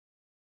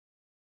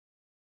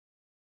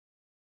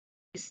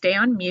stay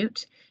on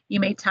mute. You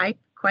may type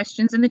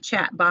questions in the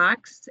chat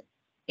box,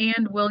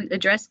 and we'll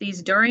address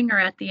these during or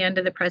at the end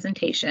of the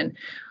presentation.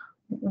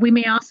 We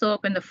may also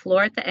open the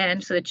floor at the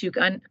end so that you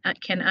can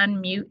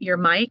unmute your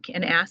mic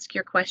and ask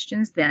your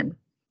questions then.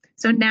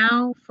 So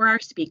now for our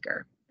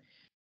speaker.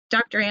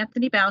 Dr.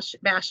 Anthony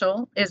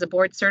Bashall is a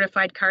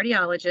board-certified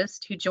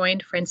cardiologist who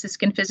joined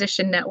Franciscan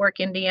Physician Network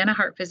Indiana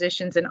Heart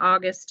Physicians in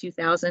August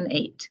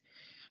 2008.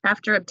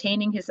 After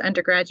obtaining his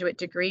undergraduate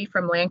degree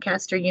from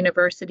Lancaster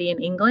University in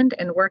England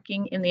and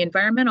working in the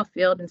environmental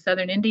field in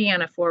southern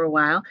Indiana for a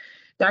while,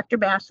 Dr.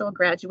 Bashall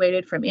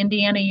graduated from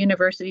Indiana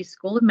University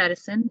School of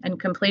Medicine and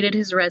completed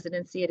his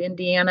residency at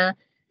Indiana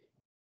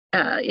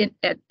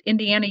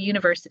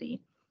University.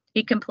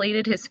 He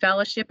completed his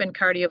fellowship in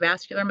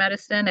cardiovascular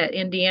medicine at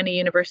Indiana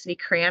University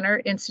Cranner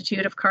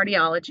Institute of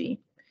Cardiology.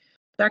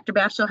 Dr.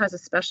 Bashall has a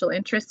special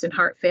interest in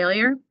heart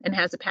failure and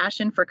has a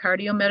passion for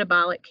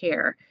cardiometabolic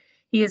care.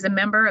 He is a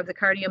member of the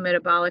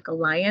Cardiometabolic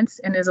Alliance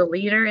and is a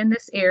leader in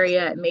this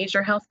area at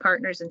Major Health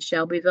Partners in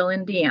Shelbyville,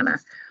 Indiana.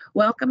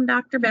 Welcome,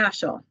 Dr.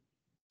 Bashall.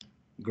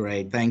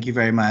 Great, thank you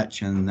very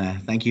much, and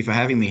thank you for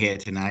having me here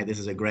tonight. This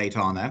is a great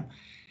honor.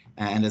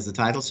 And as the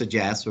title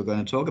suggests, we're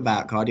going to talk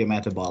about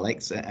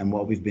cardiometabolics and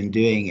what we've been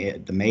doing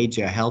at the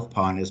Major Health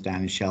Partners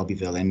down in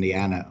Shelbyville,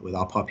 Indiana, with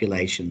our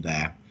population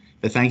there.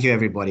 But thank you,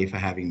 everybody, for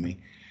having me.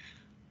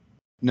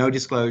 No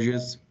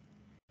disclosures.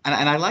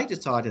 And I'd like to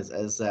start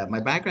as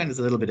my background is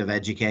a little bit of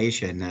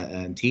education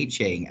and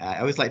teaching. I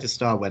always like to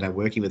start when I'm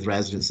working with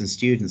residents and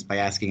students by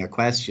asking a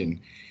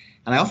question.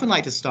 And I often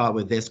like to start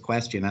with this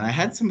question. And I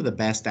had some of the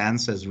best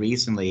answers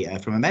recently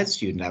from a med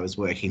student I was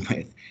working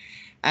with.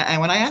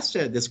 And when I asked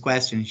her this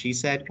question, she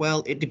said,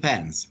 well, it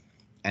depends.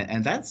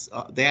 And that's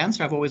the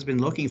answer I've always been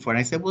looking for. And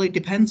I said, well, it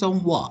depends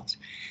on what?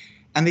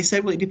 And they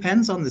said, well, it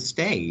depends on the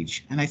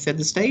stage. And I said,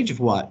 the stage of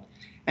what?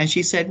 And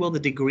she said, well, the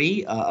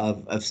degree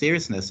of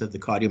seriousness of the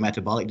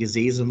cardiometabolic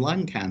disease and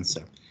lung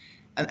cancer.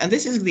 And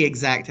this is the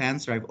exact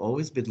answer I've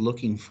always been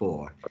looking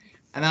for.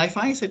 And I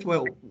finally said,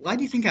 well, why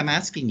do you think I'm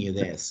asking you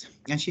this?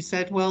 And she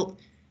said, well,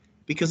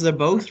 because they're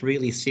both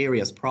really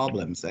serious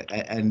problems,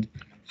 and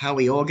how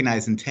we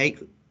organize and take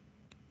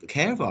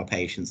care of our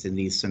patients in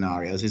these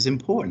scenarios is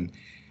important.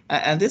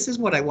 And this is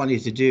what I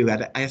wanted to do.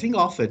 And I think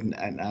often,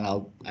 and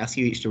I'll ask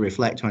you each to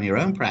reflect on your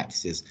own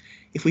practices,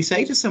 if we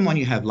say to someone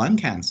you have lung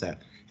cancer,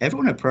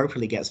 everyone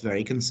appropriately gets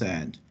very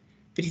concerned.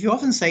 But if you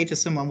often say to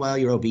someone, well,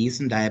 you're obese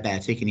and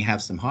diabetic and you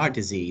have some heart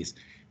disease,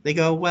 they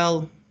go,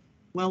 well,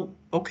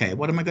 okay,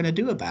 what am I going to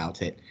do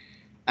about it?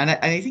 And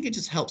I think it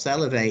just helps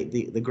elevate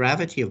the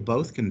gravity of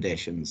both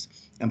conditions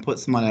and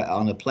puts them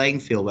on a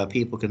playing field where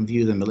people can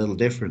view them a little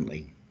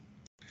differently.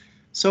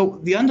 So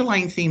the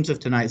underlying themes of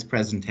tonight's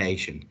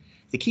presentation,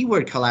 the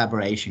keyword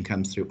collaboration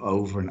comes through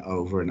over and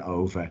over and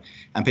over,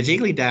 and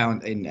particularly down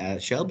in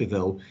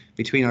Shelbyville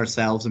between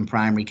ourselves and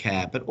primary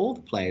care, but all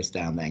the players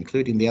down there,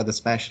 including the other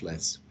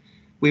specialists.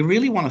 We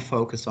really want to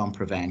focus on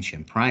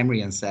prevention,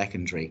 primary and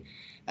secondary,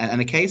 and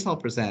a case I'll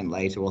present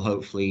later will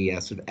hopefully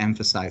sort of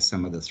emphasize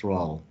some of this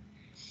role.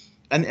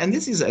 And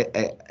this is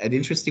an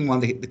interesting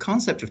one, the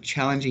concept of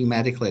challenging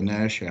medical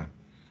inertia.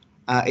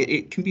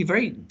 It can be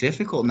very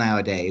difficult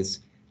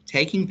nowadays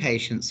taking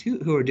patients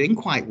who are doing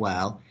quite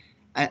well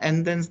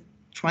and then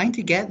trying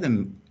to get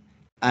them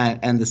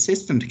and the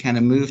system to kind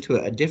of move to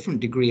a different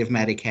degree of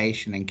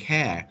medication and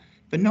care,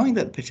 but knowing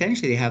that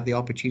potentially they have the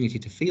opportunity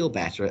to feel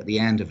better at the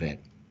end of it.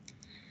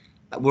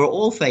 We're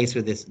all faced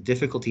with this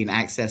difficulty in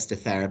access to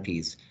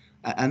therapies,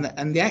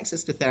 and the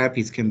access to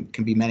therapies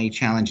can be many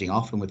challenging,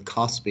 often with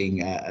costs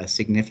being a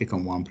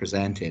significant one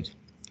presented.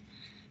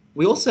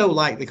 We also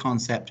like the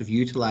concept of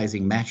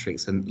utilizing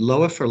metrics and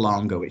lower for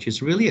longer, which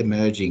is really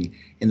emerging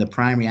in the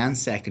primary and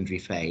secondary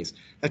phase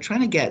of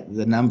trying to get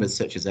the numbers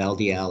such as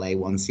LDL,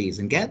 A1Cs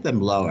and get them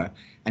lower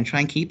and try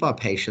and keep our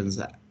patients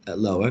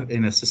lower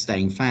in a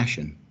sustained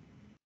fashion.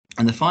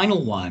 And the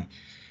final one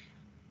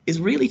is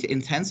really to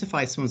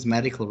intensify someone's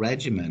medical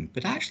regimen,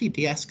 but actually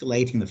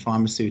de-escalating the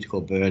pharmaceutical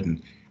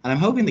burden. And I'm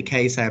hoping the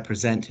case I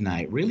present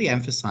tonight really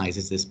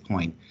emphasizes this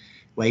point,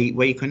 where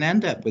you can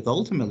end up with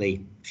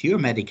ultimately fewer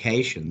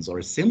medications or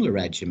a similar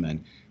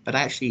regimen, but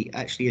actually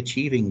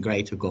achieving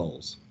greater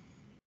goals.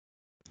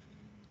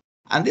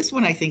 And this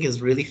one I think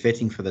is really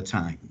fitting for the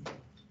time.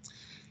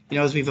 You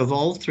know, as we've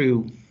evolved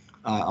through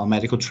our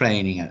medical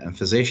training and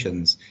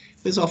physicians,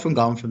 it's often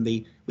gone from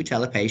we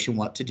tell a patient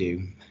what to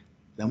do,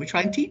 then we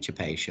try and teach a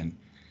patient.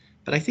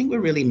 But I think we're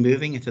really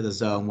moving into the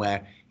zone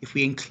where if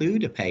we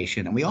include a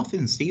patient, and we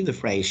often see the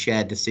phrase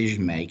shared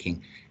decision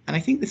making, and I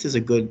think this is a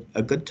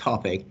good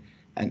topic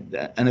and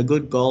a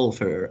good goal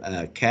for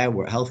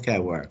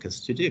healthcare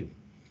workers to do.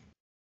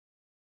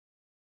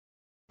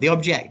 The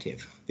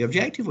objective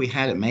we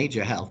had at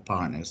Major Health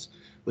Partners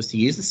was to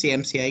use the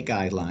CMCA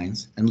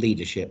guidelines and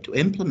leadership to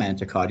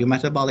implement a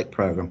cardiometabolic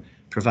program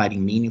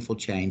providing meaningful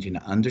change in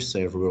an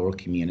underserved rural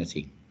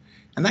community.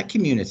 And that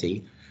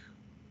community,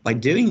 by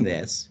doing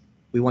this,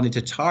 we wanted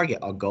to target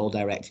our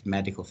goal-directed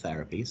medical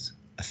therapies,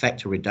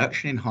 affect a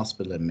reduction in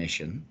hospital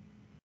admission,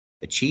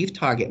 achieve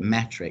target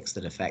metrics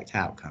that affect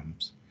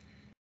outcomes,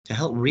 to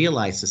help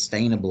realize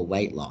sustainable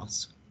weight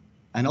loss,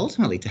 and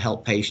ultimately to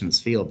help patients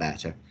feel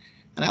better.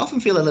 And I often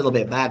feel a little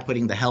bit bad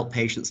putting the help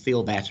patients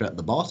feel better at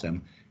the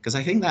bottom, because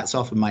I think that's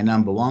often my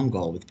number one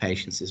goal with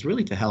patients, is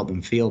really to help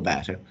them feel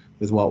better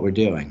with what we're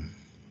doing.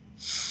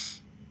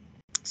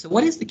 So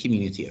what is the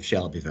community of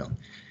Shelbyville?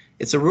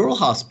 It's a rural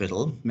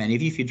hospital. Many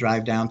of you, if you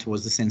drive down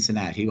towards the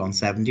Cincinnati on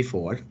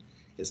 74,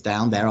 it's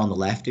down there on the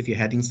left if you're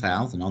heading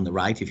south and on the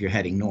right if you're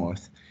heading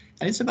north.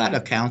 And it's about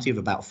a county of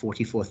about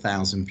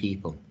 44,000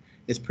 people.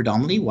 It's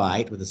predominantly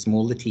white with a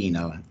small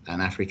Latino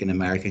and African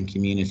American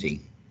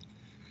community.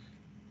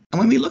 And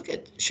when we look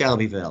at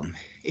Shelbyville,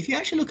 if you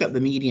actually look at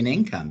the median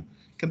income,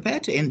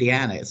 compared to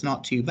Indiana, it's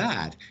not too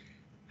bad.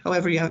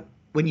 However,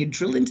 when you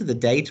drill into the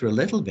data a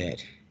little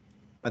bit,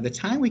 by the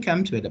time we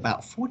come to it,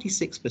 about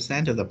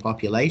 46% of the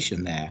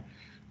population there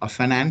are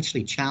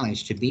financially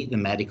challenged to meet the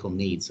medical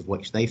needs of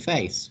which they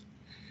face,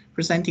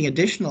 presenting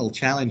additional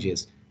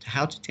challenges to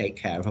how to take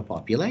care of a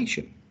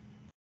population.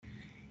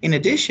 In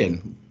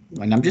addition,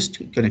 and I'm just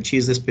going to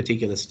choose this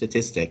particular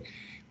statistic,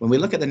 when we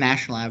look at the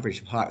national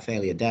average of heart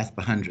failure death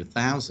per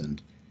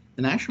 100,000,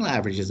 the national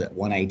average is at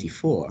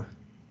 184,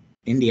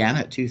 Indiana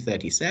at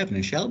 237,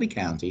 and Shelby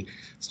County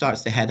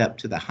starts to head up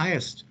to the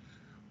highest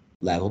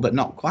level, but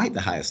not quite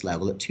the highest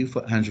level at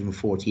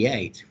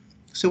 248.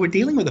 So we're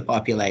dealing with a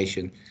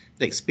population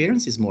that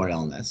experiences more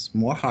illness,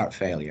 more heart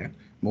failure,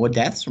 more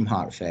deaths from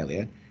heart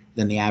failure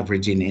than the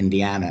average in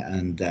Indiana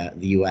and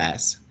the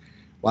US,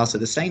 whilst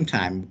at the same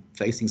time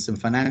facing some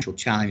financial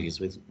challenges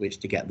with which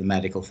to get the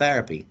medical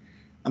therapy.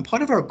 And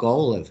part of our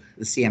goal of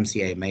the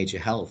CMCA Major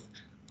Health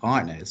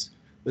Partners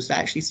was to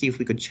actually see if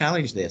we could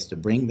challenge this to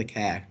bring the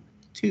care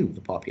to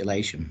the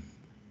population.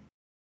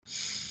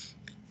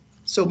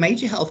 So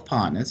Major Health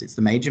Partners, it's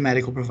the major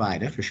medical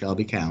provider for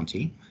Shelby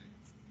County.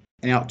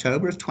 In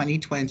October of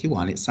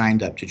 2021, it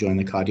signed up to join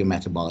the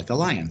Cardiometabolic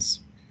Alliance.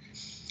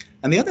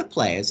 And the other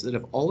players that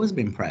have always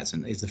been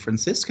present is the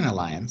Franciscan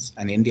Alliance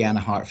and Indiana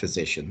Heart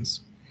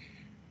Physicians.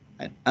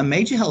 And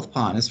Major Health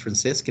Partners,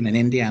 Franciscan and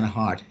Indiana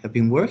Heart, have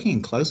been working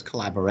in close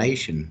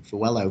collaboration for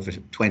well over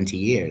 20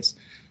 years,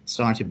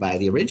 started by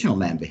the original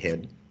member here,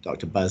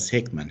 Dr. Buzz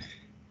Hickman.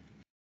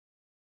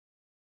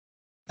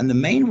 And the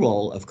main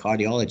role of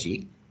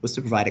cardiology was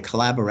to provide a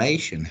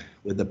collaboration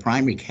with the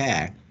primary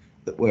care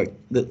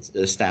that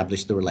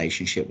established the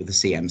relationship with the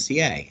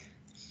CMCA.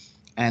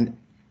 And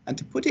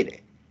to put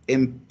it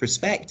in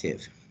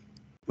perspective,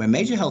 when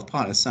Major Health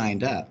Partners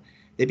signed up,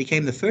 they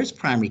became the first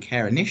primary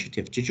care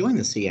initiative to join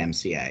the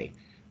CMCA,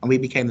 and we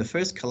became the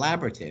first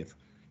collaborative.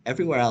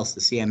 Everywhere else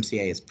the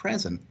CMCA is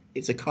present,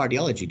 it's a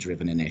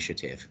cardiology-driven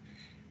initiative.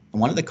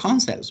 And one of the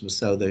concepts was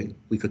so that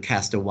we could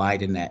cast a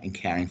wider net in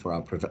caring for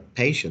our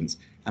patients,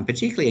 and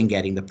particularly in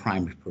getting the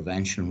primary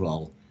prevention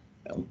role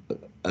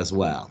as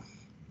well.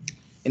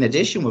 In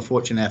addition, we're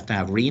fortunate enough to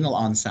have renal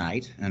on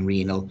site and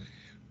renal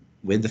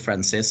with the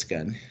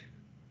Franciscan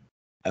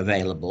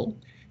available.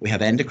 We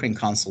have endocrine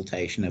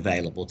consultation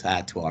available to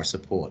add to our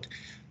support.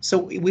 So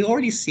we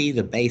already see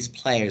the base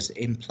players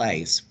in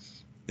place,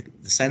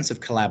 the sense of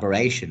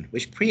collaboration,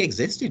 which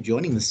pre-existed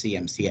joining the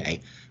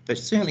CMCA, but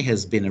certainly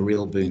has been a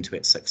real boon to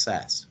its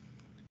success.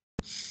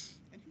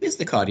 And who is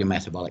the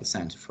Cardiometabolic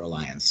Center for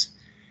Alliance?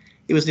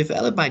 It was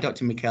developed by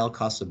Dr. Mikhail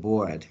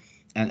Kosoborod,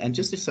 and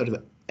just to sort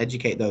of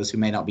educate those who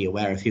may not be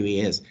aware of who he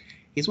is,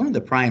 he's one of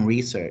the prime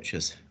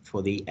researchers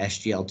for the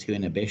SGLT2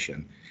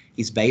 inhibition.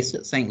 He's based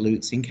at St.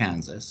 Luke's in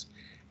Kansas,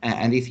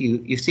 and if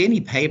you see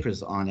any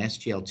papers on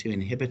SGLT2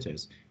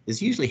 inhibitors,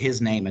 there's usually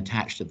his name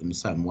attached to them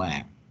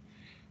somewhere.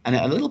 And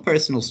a little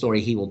personal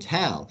story he will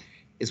tell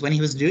is when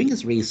he was doing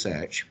his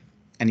research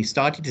and he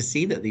started to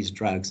see that these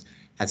drugs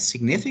had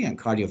significant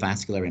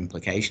cardiovascular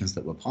implications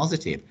that were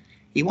positive,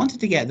 he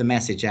wanted to get the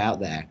message out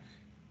there.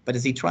 But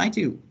as he tried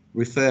to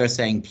refer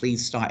saying,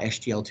 please start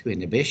SGLT2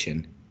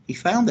 inhibition, he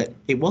found that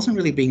it wasn't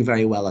really being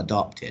very well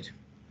adopted.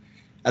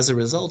 As a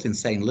result, in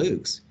St.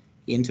 Luke's,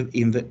 he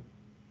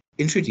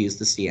introduced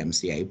the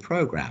CMCA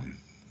program.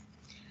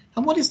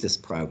 And what is this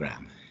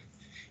program?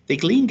 They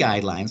glean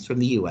guidelines from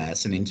the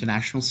US and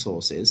international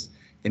sources.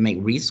 They make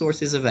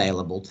resources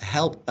available to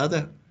help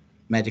other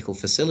medical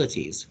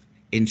facilities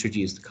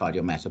introduce the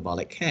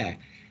cardiometabolic care.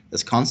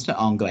 There's constant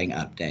ongoing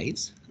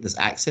updates. There's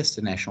access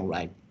to National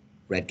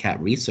REDCap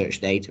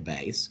research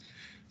database.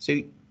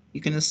 So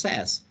you can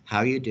assess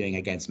how you're doing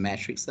against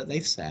metrics that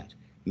they've set,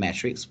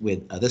 metrics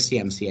with other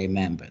CMCA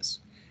members.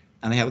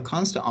 And they have a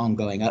constant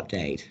ongoing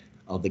update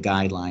of the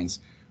guidelines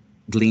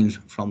gleaned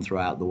from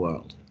throughout the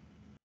world.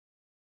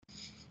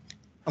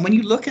 And when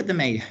you look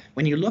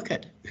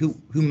at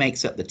who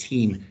makes up the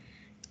team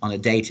on a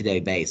day-to-day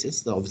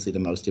basis, obviously the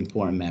most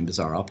important members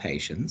are our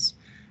patients.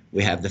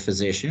 We have the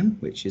physician,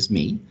 which is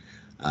me,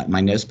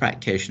 my nurse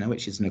practitioner,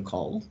 which is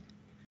Nicole,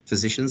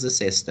 physician's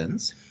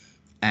assistants,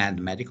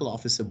 and medical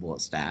office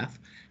support staff.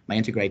 My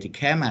integrated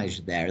care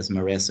manager there is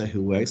Marissa,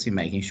 who works in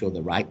making sure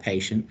the right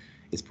patient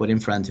is put in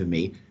front of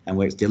me and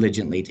works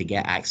diligently to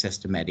get access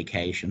to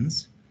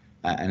medications,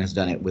 and has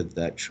done it with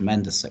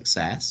tremendous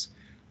success.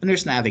 The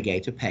nurse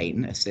navigator,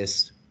 Peyton,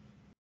 assists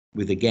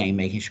with, again,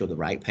 making sure the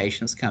right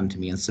patients come to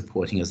me and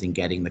supporting us in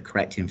getting the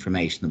correct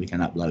information that we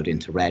can upload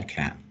into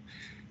REDCap.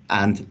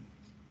 And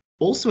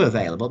also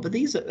available, but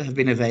these have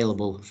been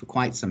available for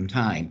quite some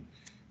time,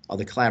 are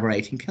the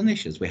collaborating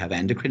clinicians. We have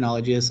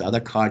endocrinologists, other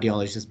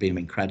cardiologists being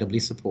incredibly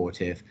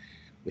supportive.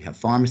 We have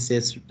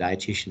pharmacists,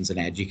 dietitians, and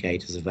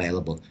educators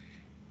available.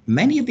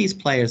 Many of these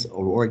players are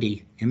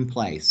already in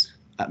place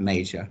at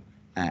Major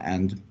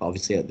and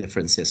obviously at the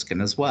Franciscan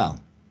as well.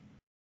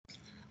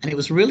 And it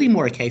was really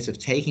more a case of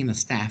taking the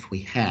staff we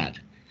had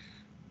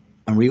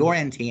and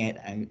reorienting it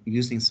and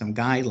using some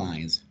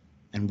guidelines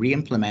and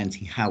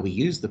re-implementing how we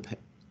use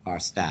our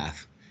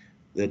staff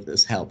that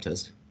has helped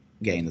us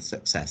gain the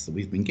success that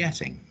we've been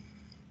getting.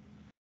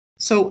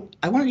 So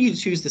I wanted you to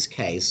choose this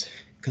case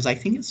because I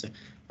think it's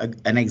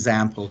an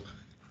example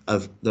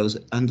of those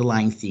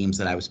underlying themes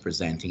that I was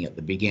presenting at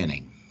the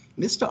beginning.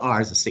 Mr. R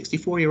is a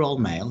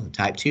 64-year-old male, a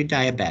type 2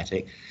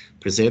 diabetic,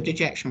 preserved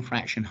ejection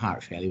fraction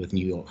heart failure with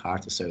New York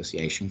Heart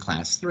Association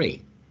class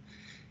 3.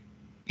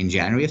 In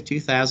January of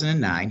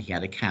 2009, he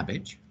had a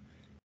CABG.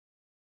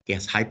 He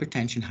has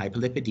hypertension,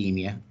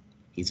 hyperlipidemia.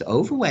 He's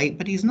overweight,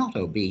 but he's not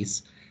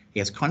obese. He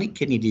has chronic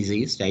kidney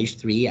disease, stage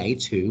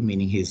 3A2,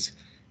 meaning his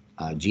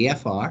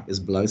GFR is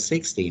below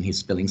 60 and he's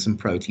spilling some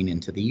protein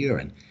into the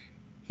urine.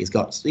 He's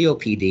got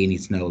COPD and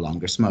he's no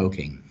longer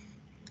smoking.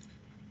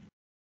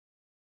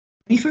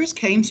 When he first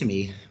came to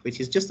me, which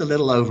is just a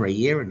little over a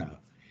year ago,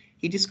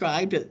 he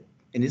described it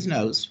in his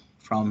notes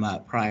from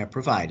prior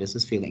providers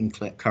as feeling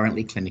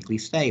currently clinically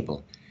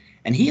stable.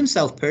 And he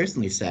himself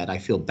personally said, I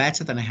feel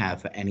better than I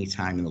have at any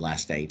time in the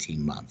last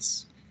 18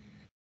 months.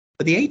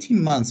 But the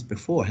 18 months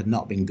before had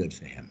not been good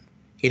for him.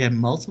 He'd had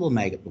multiple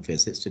medical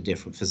visits to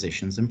different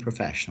physicians and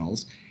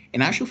professionals.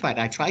 In actual fact,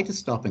 I tried to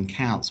stop and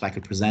count so I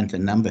could present a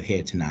number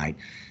here tonight,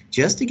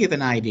 just to give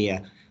an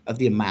idea of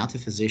the amount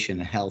of physician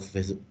and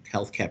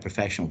healthcare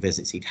professional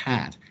visits he'd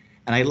had.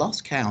 And I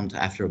lost count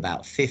after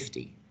about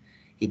 50.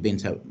 He'd been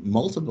to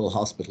multiple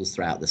hospitals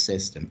throughout the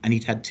system, and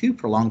he'd had 2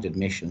 prolonged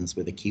admissions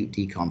with acute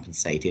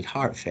decompensated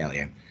heart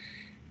failure.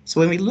 So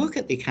when we look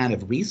at the kind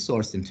of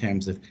resource in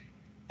terms of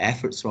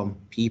efforts from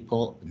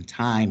people and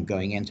time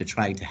going into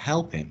trying to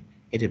help him,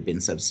 it had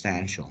been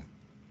substantial.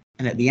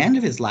 And at the end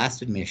of his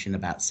last admission,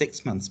 about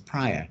 6 months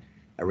prior,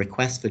 a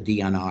request for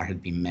DNR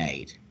had been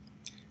made.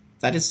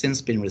 That has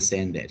since been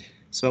rescinded.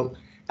 So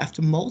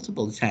after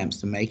multiple attempts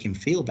to make him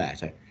feel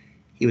better,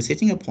 he was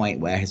hitting a point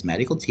where his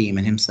medical team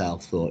and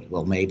himself thought,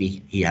 well,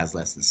 maybe he has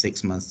less than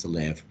 6 months to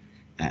live,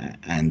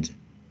 and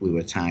we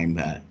were time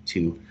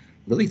to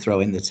really throw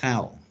in the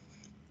towel.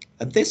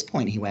 At this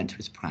point, he went to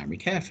his primary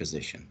care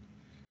physician.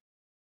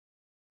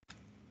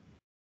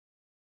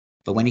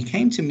 But when he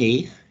came to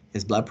me,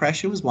 his blood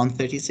pressure was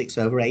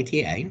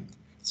 136/88,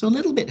 so a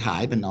little bit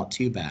high, but not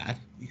too bad.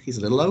 He's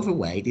a little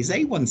overweight. His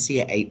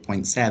A1C at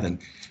 8.7,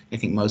 I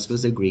think most of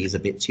us agree, is a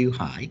bit too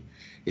high.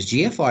 His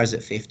GFR is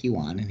at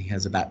 51, and he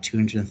has about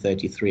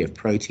 233 of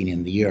protein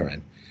in the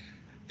urine.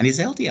 And his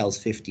LDL is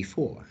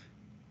 54.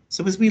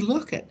 So as we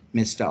look at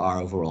Mr.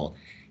 R overall,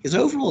 his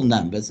overall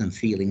numbers and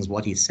feelings,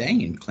 what he's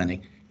saying in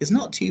clinic, is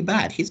not too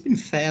bad. He's been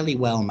fairly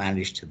well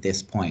managed to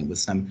this point with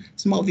some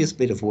obvious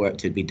bit of work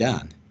to be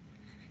done.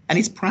 And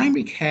his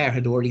primary care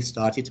had already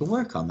started to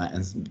work on that,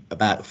 and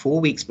about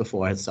 4 weeks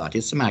before had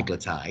started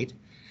semaglutide.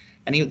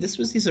 And this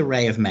was his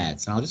array of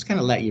meds. And I'll just kind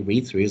of let you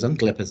read through. He was on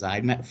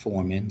glipizide,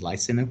 metformin,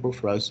 lisinopril,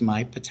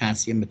 furosemide,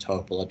 potassium,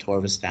 metoprolol,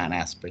 atorvastatin,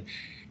 aspirin.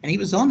 And he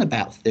was on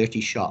about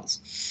 21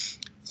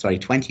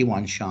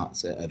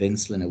 shots of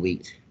insulin a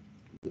week.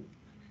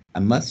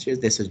 And much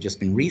of this has just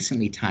been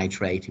recently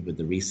titrated with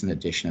the recent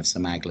addition of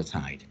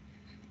semaglutide.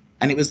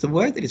 And it was the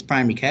work that his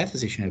primary care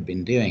physician had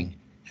been doing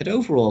had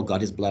overall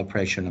got his blood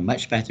pressure under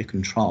much better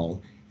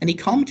control, and he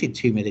commented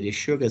to me that his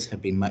sugars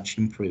had been much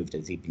improved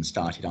as he'd been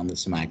started on the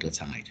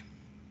semaglutide.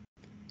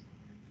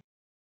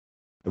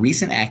 A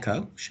recent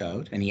echo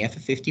showed an EF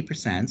of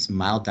 50%, some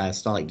mild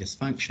diastolic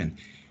dysfunction,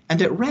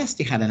 and at rest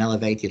he had an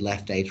elevated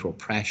left atrial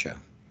pressure.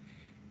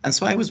 And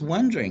so I was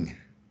wondering,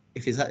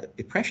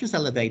 if pressure is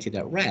elevated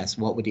at rest,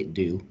 what would it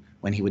do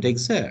when he would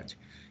exert?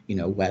 You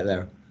know,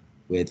 whether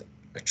with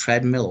a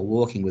treadmill or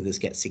walking would this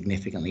get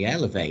significantly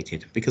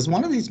elevated? Because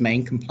one of his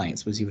main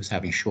complaints was he was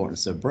having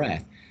shortness of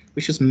breath,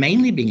 which was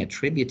mainly being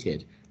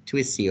attributed to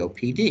his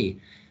COPD.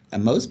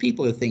 And most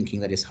people are thinking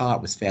that his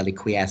heart was fairly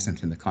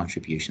quiescent in the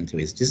contribution to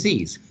his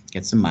disease. He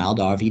had some mild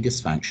RV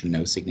dysfunction,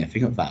 no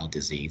significant valve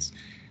disease.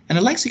 And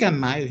a lexicon, in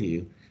my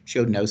view,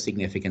 showed no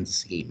significant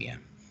ischemia.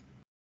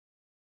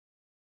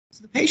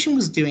 So the patient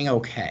was doing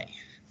okay.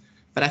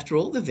 But after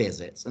all the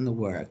visits and the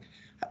work,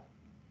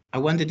 I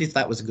wondered if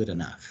that was good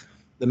enough.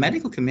 The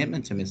medical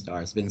commitment to Mr. R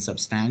has been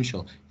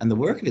substantial, and the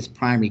work of his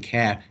primary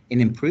care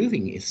in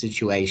improving his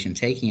situation,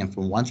 taking him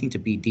from wanting to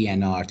be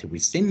DNR to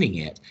rescinding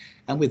it,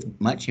 and with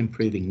much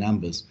improving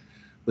numbers,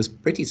 was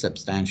pretty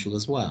substantial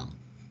as well.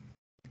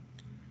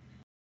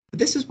 But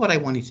this is what I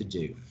wanted to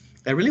do.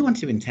 I really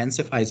wanted to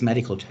intensify his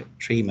medical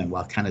treatment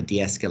while kind of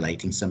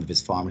de-escalating some of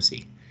his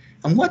pharmacy.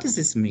 And what does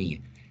this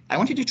mean? I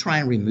wanted to try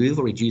and remove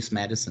or reduce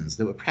medicines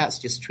that were perhaps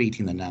just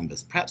treating the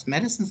numbers, perhaps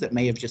medicines that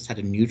may have just had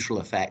a neutral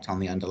effect on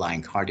the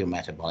underlying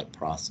cardiometabolic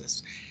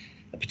process,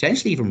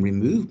 potentially even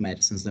remove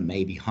medicines that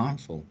may be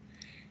harmful.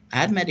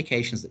 Add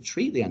medications that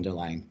treat the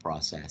underlying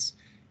process.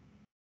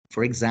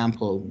 For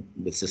example,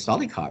 with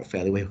systolic heart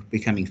failure, we're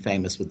becoming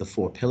famous with the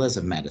 4 pillars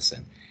of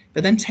medicine,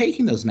 but then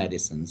taking those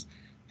medicines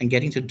and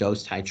getting to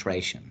dose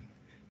titration.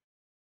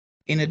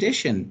 In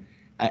addition,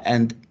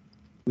 and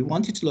we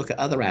wanted to look at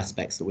other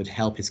aspects that would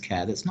help his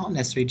care that's not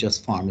necessarily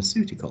just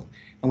pharmaceutical.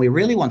 And we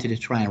really wanted to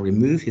try and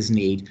remove his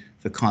need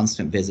for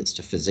constant visits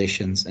to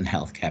physicians and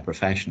healthcare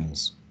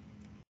professionals.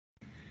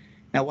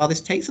 Now, while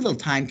this takes a little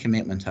time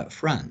commitment up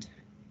front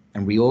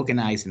and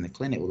reorganizing the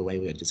clinic the way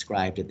we had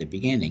described at the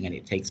beginning, and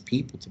it takes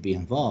people to be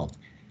involved,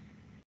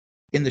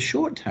 in the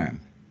short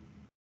term,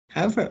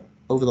 however,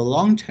 over the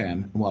long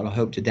term, and what I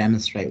hope to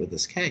demonstrate with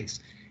this case,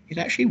 it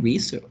actually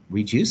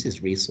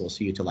reduces resource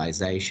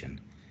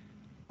utilization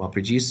while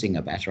producing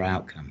a better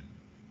outcome.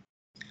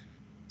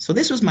 So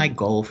this was my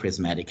goal for his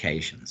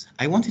medications.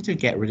 I wanted to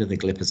get rid of the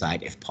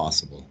glipizide if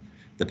possible,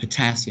 the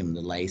potassium,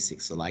 the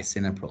Lasix, the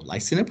lisinopril.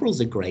 Lisinopril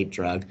is a great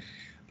drug,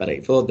 but I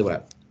thought there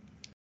were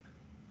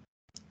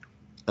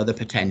other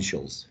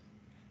potentials.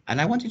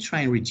 And I wanted to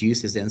try and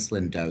reduce his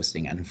insulin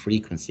dosing and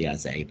frequency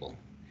as able.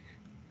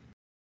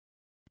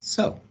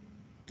 So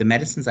the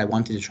medicines I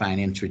wanted to try and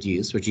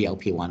introduce were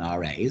GLP-1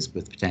 RAs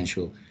with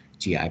potential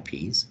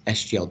GIPs,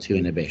 SGL2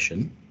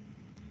 inhibition,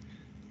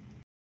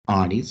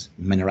 ARNIs,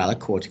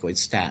 mineralocorticoids,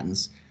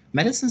 statins,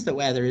 medicines that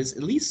where there is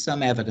at least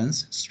some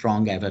evidence,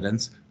 strong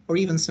evidence, or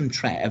even some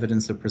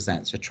evidence that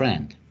presents a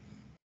trend.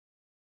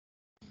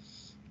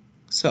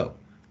 So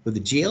with the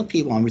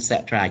GLP-1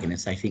 receptor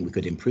agonist, I think we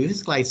could improve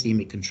his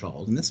glycemic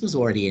control, and this was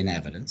already in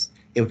evidence.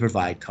 It would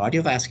provide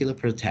cardiovascular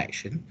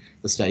protection.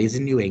 The studies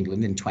in New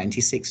England in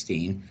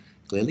 2016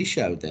 clearly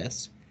showed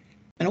this,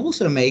 and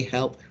also may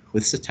help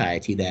with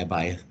satiety,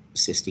 thereby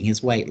assisting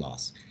his weight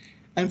loss,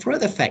 and for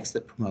other effects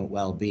that promote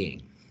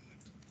well-being.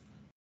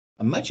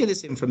 And much of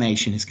this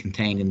information is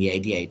contained in the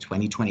ADA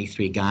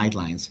 2023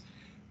 guidelines,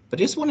 but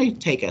I just want to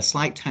take a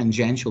slight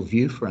tangential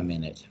view for a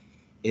minute,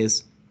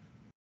 is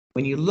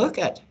when you look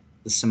at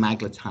the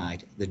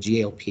semaglutide, the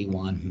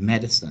GLP-1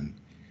 medicine,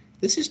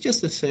 this is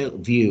just a third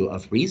view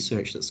of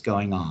research that's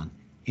going on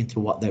into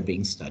what they're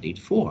being studied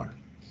for.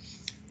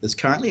 There's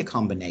currently a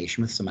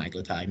combination with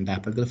semaglutide and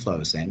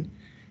dapagliflozin,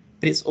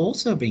 but it's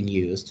also being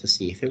used to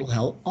see if it'll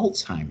help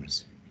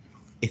Alzheimer's,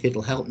 if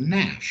it'll help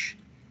NASH,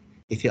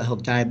 if it'll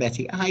help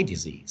diabetic eye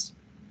disease.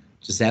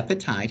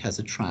 Tirzepatide has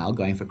a trial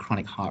going for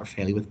chronic heart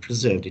failure with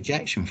preserved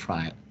ejection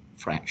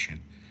fraction.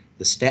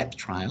 The STEP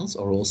trials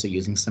are also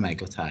using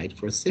semaglutide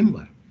for a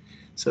similar.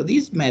 So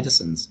these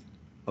medicines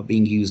are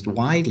being used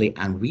widely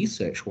and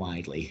researched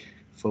widely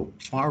for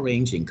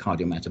far-ranging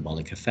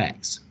cardiometabolic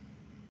effects.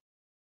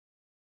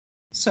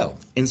 So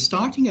in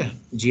starting a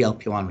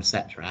GLP-1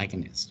 receptor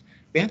agonist,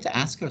 we have to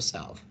ask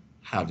ourselves,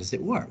 how does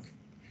it work?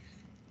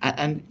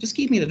 And just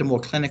keeping it at a more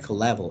clinical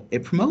level,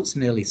 it promotes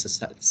an early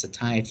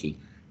satiety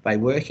by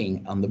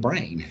working on the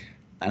brain.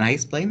 And I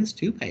explain this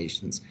to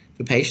patients.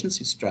 For patients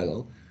who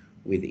struggle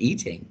with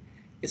eating,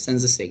 it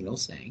sends a signal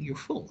saying you're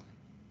full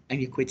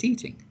and you quit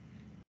eating.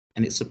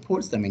 And it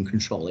supports them in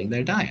controlling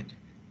their diet.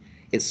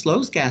 It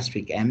slows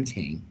gastric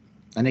emptying,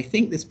 and I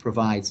think this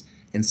provides,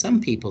 in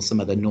some people, some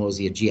of the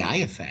nausea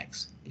GI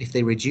effects. If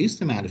they reduce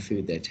the amount of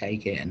food they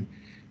take in,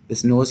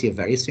 this nausea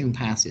very soon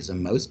passes,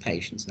 and most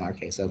patients, in our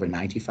case over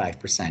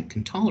 95%,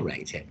 can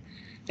tolerate it.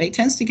 And it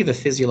tends to give a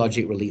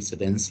physiologic release of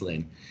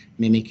insulin,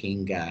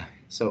 mimicking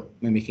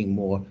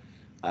more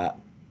a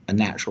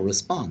natural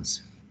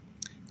response.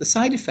 The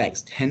side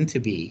effects tend to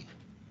be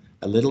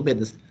a little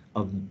bit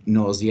of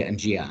nausea and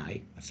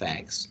GI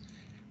effects,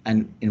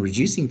 and in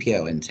reducing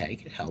PO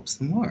intake, it helps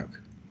them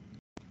work.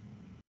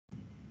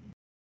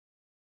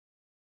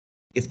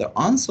 If they're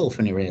on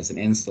sulfonylureas and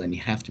insulin,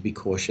 you have to be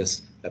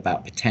cautious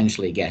about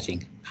potentially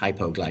getting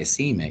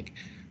hypoglycemic.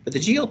 But the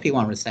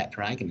GLP-1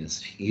 receptor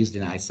agonist used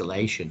in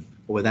isolation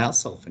or without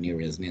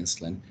sulfonylureas and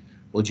insulin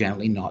will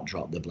generally not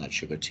drop the blood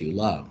sugar too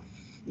low,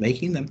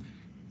 making them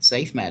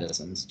safe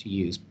medicines to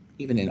use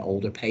even in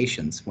older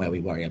patients where we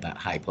worry about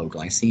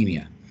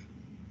hypoglycemia.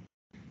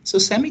 So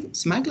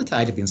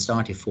semaglutide had been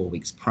started 4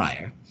 weeks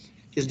prior.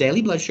 His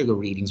daily blood sugar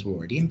readings were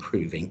already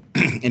improving.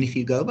 And if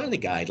you go by the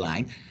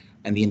guideline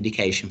and the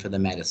indication for the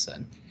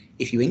medicine,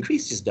 if you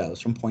increase his dose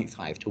from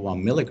 0.5 to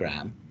 1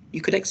 milligram,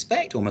 you could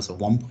expect almost a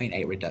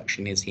 1.8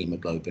 reduction in his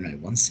hemoglobin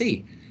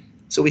A1C.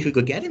 So if we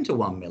could get him to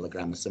 1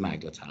 milligram of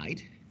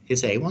semaglutide,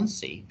 his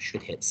A1C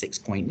should hit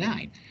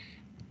 6.9.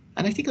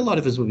 And I think a lot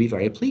of us would be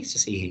very pleased to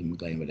see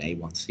hemoglobin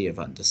A1C of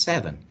under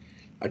 7.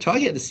 Our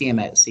target at the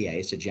CMCA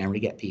is to generally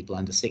get people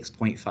under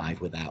 6.5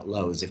 without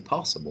lows if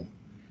possible.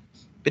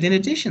 But in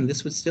addition,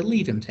 this would still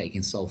leave him taking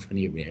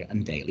sulfonylurea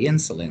and daily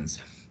insulins.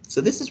 So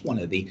this is one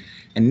of the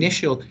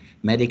initial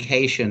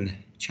medication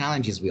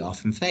challenges we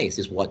often face,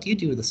 is what do you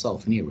do with the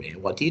sulfonylurea?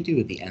 What do you do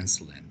with the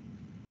insulin?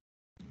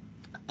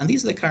 And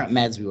these are the current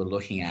meds we were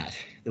looking at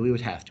that we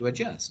would have to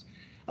adjust.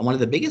 And one of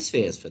the biggest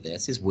fears for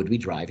this is, would we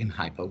drive him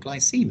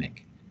hypoglycemic?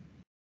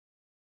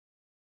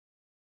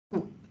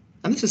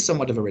 And this is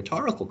somewhat of a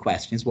rhetorical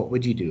question, is what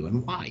would you do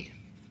and why?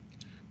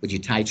 Would you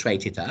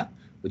titrate it up?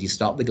 Would you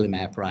stop the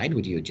glimepiride?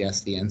 Would you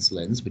adjust the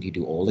insulins? Would you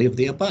do all of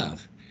the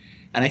above?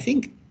 And I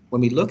think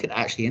when we look at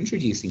actually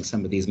introducing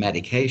some of these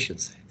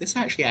medications, this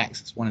actually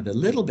acts as one of the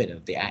little bit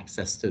of the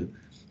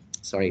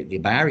the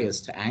barriers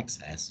to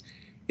access,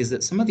 is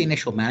that some of the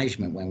initial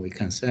management, when we're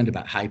concerned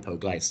about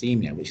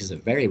hypoglycemia, which is a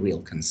very real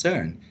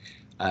concern,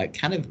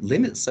 kind of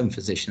limits some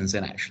physicians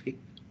and actually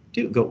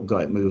do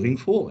go moving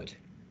forward.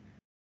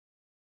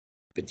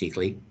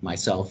 Particularly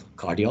myself,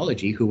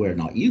 cardiology, who are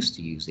not used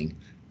to using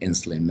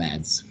insulin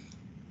meds.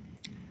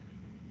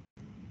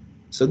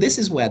 So this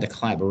is where the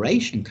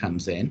collaboration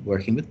comes in,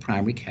 working with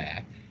primary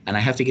care. And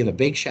I have to give a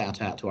big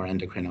shout out to our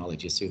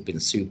endocrinologists who've been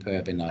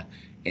superb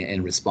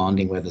in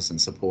responding with us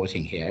and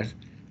supporting here.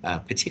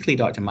 Particularly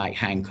Dr. Mike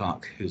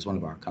Hancock, who's one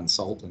of our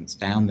consultants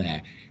down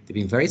there. They've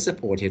been very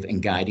supportive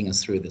in guiding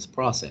us through this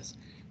process.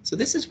 So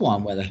this is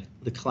one where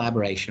the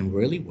collaboration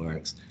really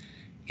works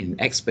in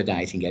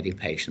expediting getting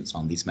patients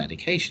on these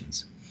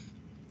medications.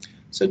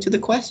 So to the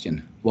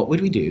question, what would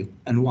we do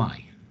and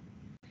why?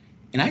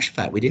 In actual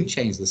fact, we didn't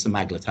change the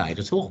semaglutide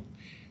at all.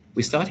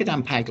 We started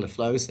on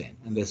empagliflozin,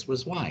 and this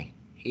was why.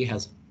 He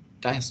has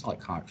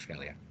diastolic heart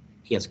failure.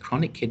 He has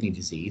chronic kidney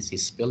disease.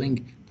 He's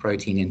spilling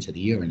protein into the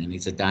urine, and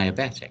he's a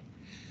diabetic.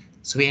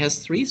 So he has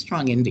 3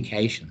 strong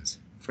indications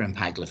for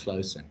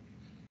empagliflozin.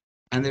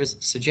 And there's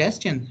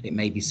suggestion it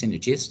may be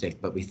synergistic,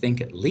 but we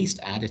think at least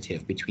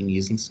additive between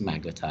using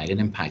semaglutide and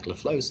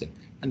empagliflozin.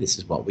 And this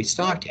is what we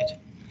started.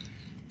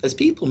 As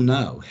people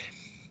know,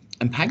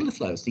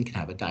 empagliflozin can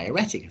have a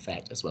diuretic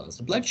effect as well as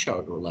a blood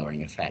sugar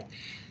lowering effect.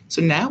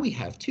 So now we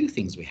have 2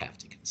 things we have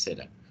to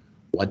consider.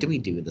 What do we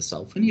do with the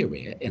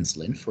sulfonylurea,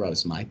 insulin,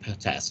 furosemide,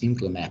 potassium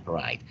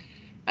glimepiride?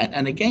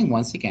 And again,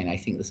 once again, I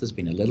think this has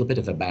been a little bit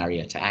of a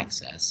barrier to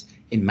access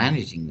in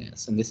managing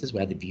this. And this is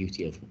where the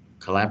beauty of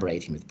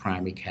collaborating with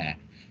primary care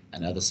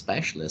and other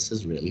specialists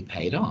has really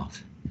paid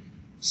off.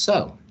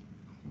 So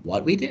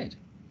what we did,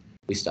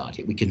 we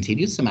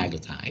continued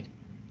semaglutide,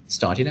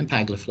 started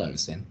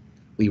empagliflozin.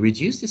 We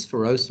reduced his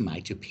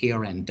furosemide to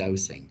PRN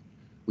dosing.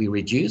 We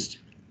reduced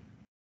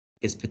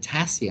his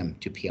potassium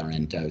to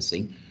PRN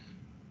dosing.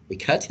 We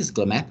cut his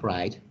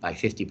glimepiride by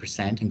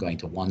 50% and going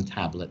to 1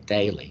 tablet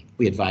daily.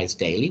 We advised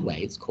daily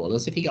weights, call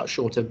us if he got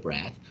short of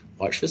breath,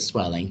 watch for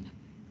swelling,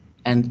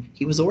 and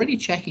he was already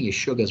checking his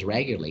sugars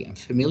regularly and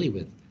familiar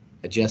with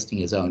adjusting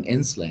his own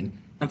insulin,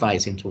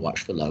 advised him to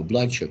watch for low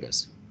blood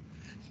sugars.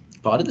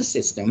 Part of the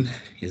system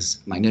is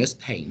my nurse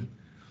Payne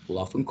will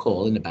often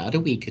call in about a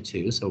week or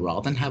 2, so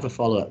rather than have a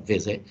follow-up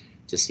visit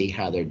to see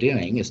how they're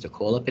doing, is to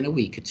call up in a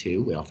week or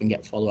 2. We often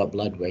get follow-up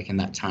blood work in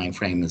that time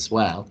frame as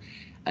well,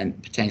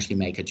 and potentially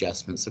make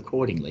adjustments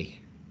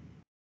accordingly.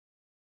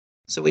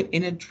 So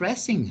in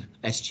addressing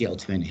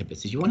SGLT2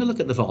 inhibitors, you want to look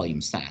at the volume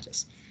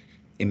status.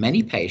 In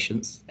many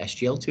patients,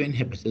 SGLT2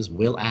 inhibitors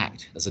will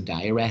act as a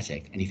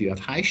diuretic, and if you have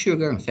high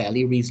sugar and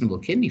fairly reasonable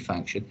kidney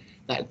function,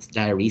 that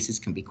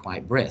diuresis can be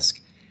quite brisk.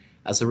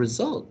 As a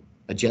result,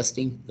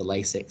 adjusting the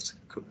Lasix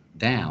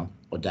down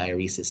or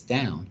diuresis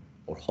down,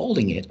 or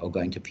holding it or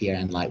going to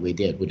PRN like we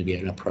did, would be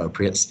an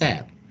appropriate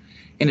step.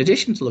 In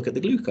addition, to look at the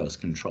glucose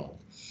control.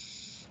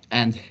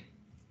 And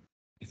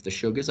if the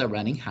sugars are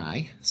running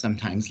high,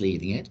 sometimes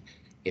leaving it.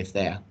 If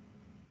they're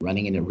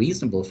running in a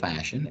reasonable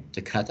fashion,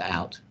 to cut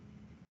out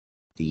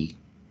the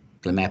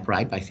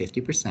glimepiride by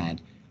 50%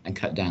 and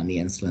cut down the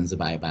insulins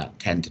by about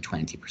 10 to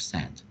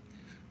 20%.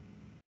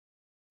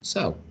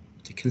 So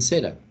to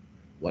consider,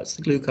 what's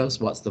the glucose,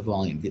 what's the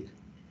volume?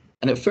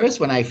 And at first,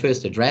 when I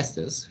first addressed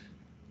this,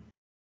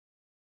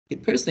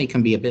 it personally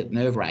can be a bit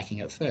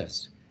nerve-wracking at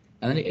first.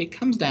 And then it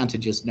comes down to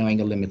just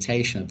knowing a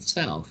limitation of the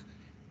self.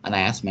 And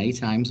I asked many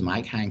times,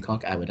 Mike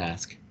Hancock, I would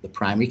ask the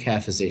primary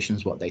care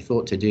physicians what they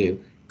thought to do,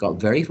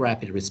 got very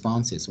rapid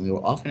responses, and we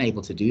were often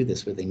able to do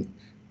this within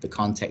the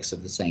context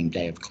of the same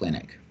day of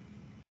clinic.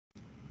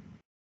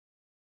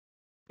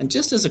 And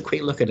just as a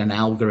quick look at an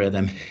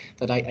algorithm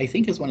that I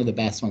think is one of the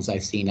best ones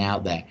I've seen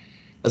out there,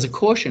 as a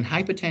caution,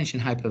 hypertension,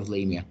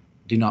 hypovolemia,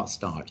 do not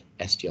start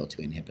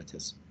SGLT2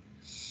 inhibitors.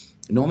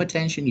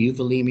 Normotension,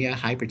 euvolemia,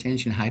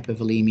 hypertension,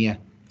 hypovolemia,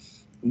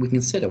 we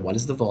consider what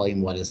is the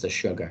volume, what is the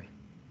sugar.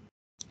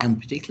 And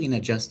particularly in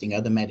adjusting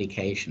other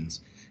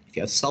medications, if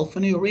you have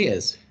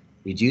sulfonylureas,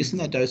 reducing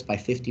their dose by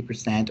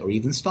 50% or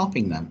even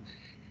stopping them,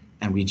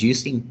 and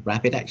reducing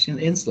rapid action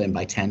insulin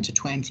by 10 to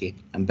 20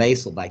 and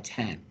basal by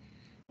 10.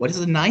 What is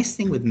the nice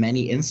thing with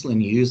many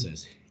insulin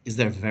users is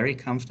they're very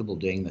comfortable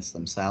doing this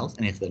themselves,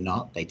 and if they're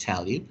not, they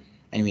tell you,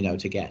 and we know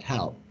to get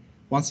help.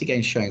 Once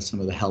again, showing some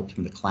of the help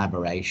from the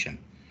collaboration.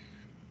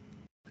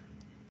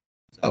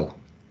 So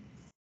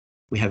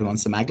we have him on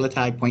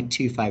semaglutide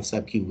 0.25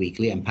 sub-Q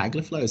weekly and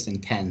empagliflozin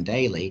 10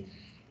 daily,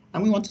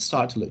 and we want to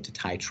start to look to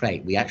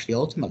titrate. We actually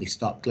ultimately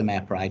stopped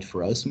glimepiride,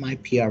 furosemide,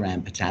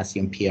 PRN,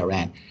 potassium,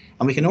 PRN,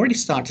 and we can already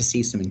start to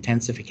see some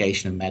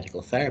intensification of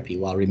medical therapy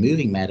while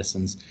removing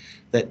medicines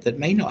that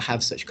may not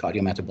have such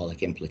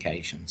cardiometabolic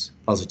implications,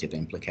 positive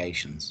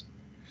implications.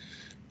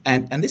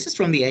 And this is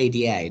from the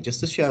ADA, just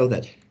to show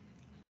that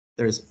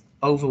there's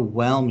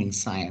overwhelming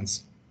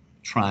science,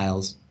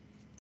 trials,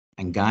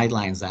 and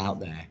guidelines out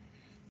there.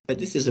 But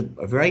this is a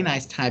very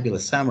nice tabular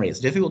summary. It's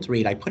difficult to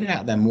read. I put it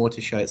out there more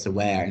to show it's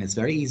aware, and it's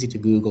very easy to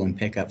Google and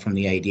pick up from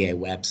the ADA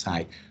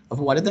website of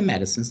what are the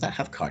medicines that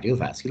have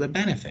cardiovascular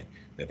benefit.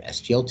 We have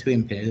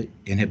SGLT2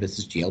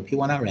 inhibitors,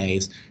 GLP-1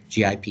 RAs,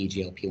 GIP,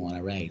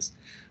 GLP-1 RAs,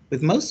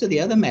 with most of the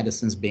other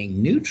medicines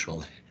being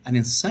neutral, and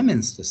in some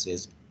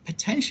instances,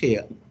 potentially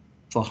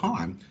for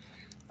harm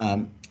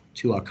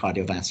to our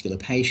cardiovascular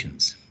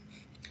patients.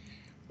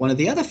 One of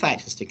the other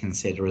factors to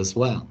consider as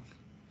well,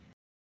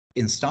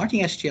 in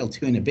starting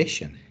SGLT2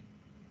 inhibition,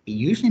 it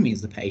usually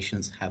means the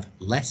patients have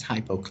less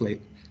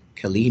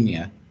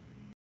hypokalemia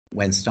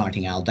when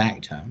starting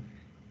aldactone,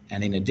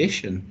 and in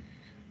addition,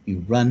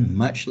 you run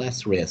much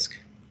less risk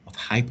of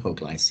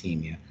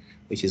hypoglycemia,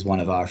 which is one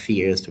of our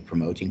fears to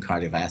promoting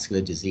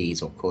cardiovascular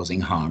disease or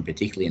causing harm,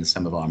 particularly in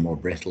some of our more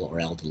brittle or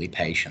elderly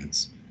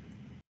patients.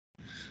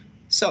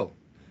 So,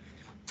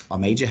 our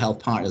major health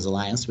partners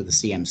alliance with the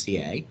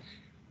CMCA,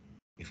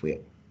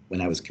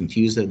 when I was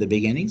confused at the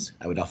beginnings,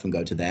 I would often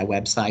go to their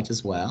website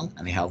as well,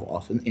 and they have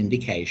often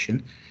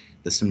indication.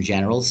 There's some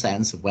general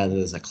sense of whether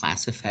there's a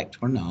class effect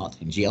or not.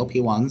 In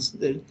GLP-1s,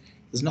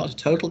 there's not a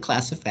total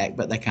class effect,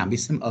 but there can be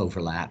some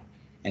overlap.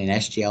 And in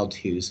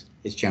SGLT2s,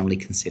 it's generally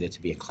considered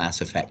to be a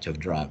class effective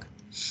drug.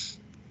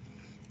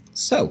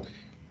 So,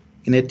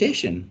 in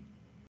addition,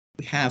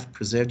 we have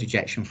preserved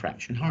ejection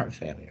fraction heart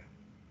failure.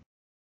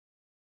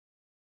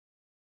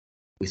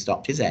 We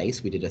stopped his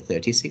ACE, we did a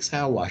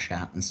 36-hour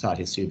washout and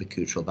started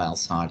subocuteral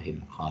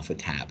valsartan, half a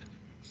tab.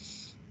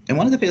 And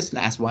one of the persons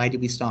asked, why did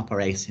we stop our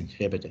ACE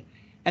inhibitor?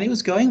 And he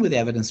was going with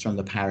evidence from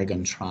the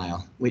Paragon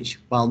trial, which,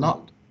 while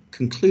not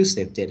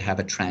conclusive, did have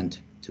a trend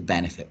to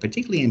benefit,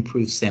 particularly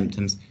improved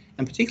symptoms,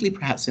 and particularly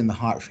perhaps in the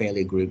heart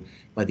failure group,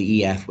 where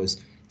the EF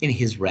was in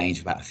his range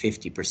of about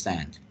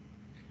 50%.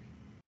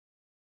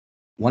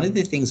 One of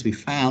the things we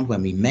found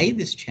when we made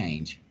this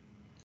change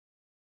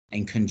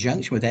in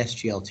conjunction with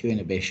SGLT2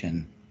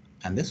 inhibition,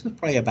 and this was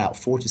probably about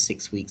 4 to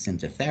 6 weeks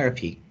into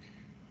therapy,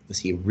 was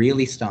he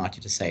really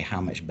started to say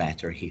how much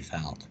better he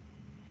felt.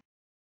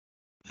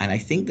 And I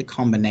think the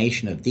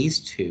combination of these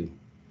two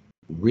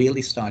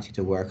really started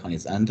to work on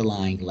his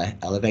underlying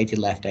elevated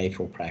left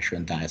atrial pressure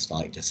and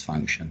diastolic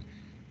dysfunction.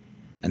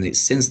 And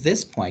since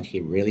this point,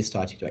 he really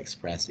started to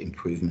express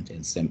improvement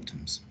in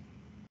symptoms.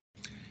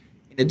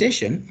 In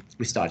addition,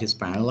 we started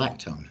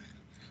spironolactone.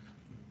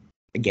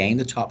 Again,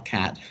 the top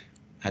cat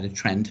had a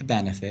trend to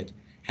benefit,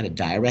 had a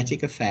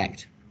diuretic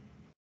effect,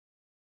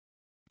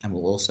 and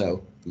were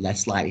also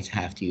less likely to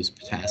have to use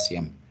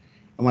potassium.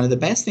 And one of the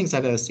best things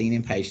I've ever seen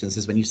in patients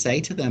is when you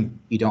say to them,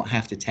 you don't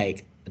have to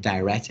take a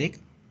diuretic,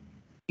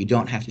 you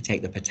don't have to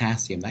take the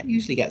potassium, that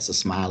usually gets a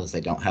smile as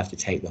they don't have to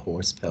take the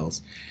horse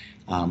pills.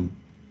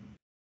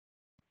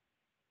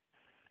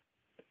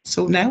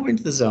 So now we're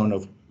into the zone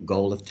of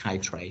goal of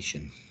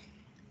titration.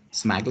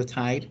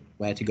 Semaglutide,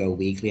 where to go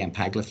weekly, and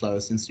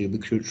empagliflozin,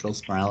 subocuteral,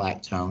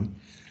 spironolactone,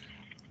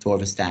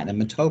 atorvastatin,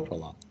 and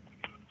metoprolol.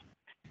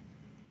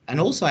 And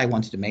also I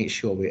wanted to make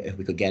sure if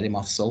we could get him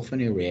off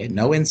sulfonylurea,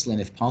 no insulin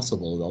if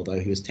possible,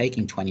 although he was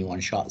taking 21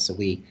 shots a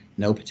week,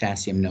 no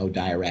potassium, no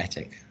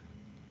diuretic.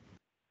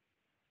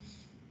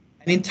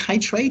 And in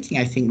titrating,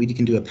 I think we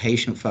can do a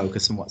patient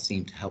focus on what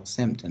seemed to help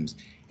symptoms.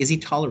 Is he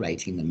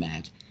tolerating the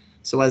med?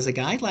 So as a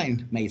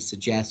guideline may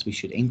suggest, we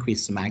should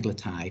increase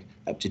semaglutide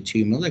up to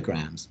 2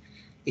 milligrams.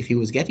 If he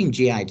was getting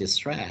GI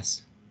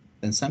distress,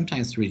 then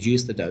sometimes to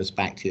reduce the dose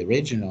back to the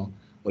original,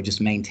 or just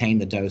maintain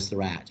the dose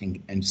they're at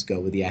and just go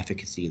with the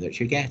efficacy that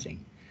you're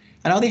getting.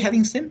 And are they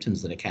having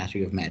symptoms that a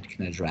category of med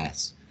can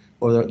address,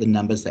 or the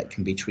numbers that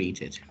can be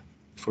treated?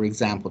 For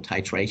example,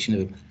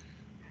 titration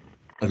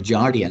of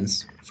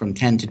Jardiance from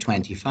 10 to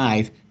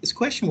 25 is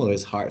questionable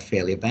as heart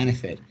failure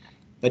benefit,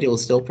 but it will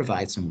still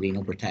provide some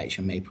renal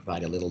protection, may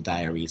provide a little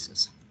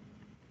diuresis.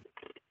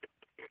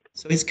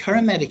 So his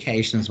current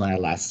medications when I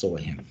last saw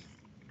him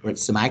were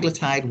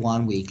semaglutide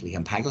 1 weekly,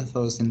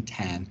 empagliflozin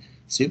 10,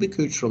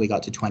 subocuteral we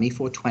got to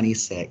 24,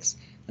 26,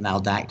 and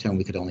aldactone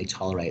we could only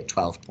tolerate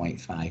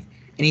 12.5.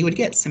 And he would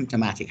get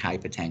symptomatic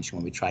hypertension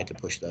when we tried to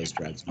push those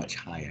drugs much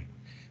higher.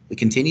 We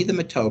continued the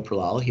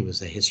metoprolol. He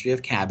was a history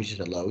of CABG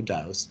at a low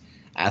dose,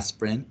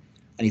 aspirin,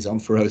 and he's on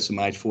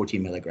furosemide 40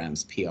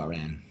 milligrams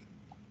PRN.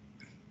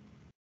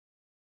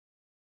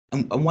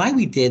 And why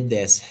we did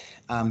this,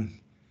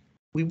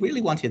 we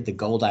really wanted the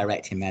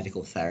goal-directed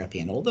medical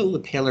therapy. And although the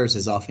pillars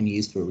is often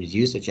used for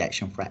reduced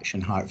ejection fraction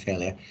heart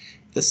failure,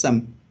 there's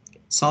some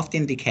soft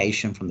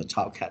indication from the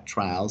Top Cut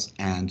trials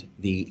and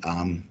the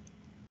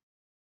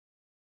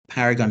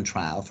Paragon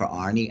trial for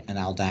ARNI and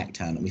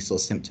aldactone, and we saw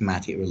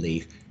symptomatic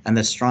relief. And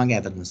there's strong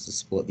evidence to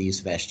support the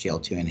use of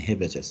SGLT2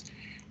 inhibitors.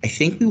 I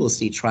think we will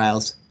see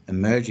trials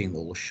emerging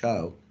that will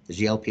show the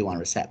GLP-1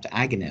 receptor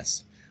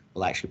agonists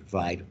will actually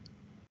provide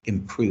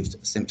improved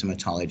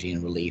symptomatology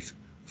and relief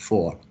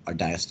for our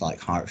diastolic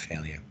heart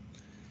failure.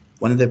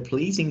 One of the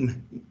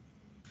pleasing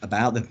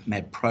about the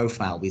med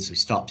profile was we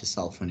stopped the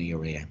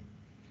sulfonylurea.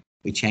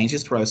 We changed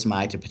his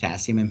furosemide to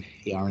potassium and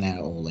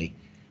PRNL,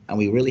 and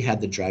we really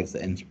had the drugs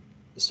that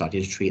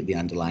started to treat the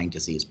underlying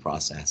disease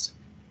process.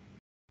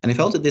 And I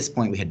felt at this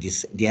point we had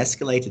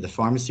de-escalated the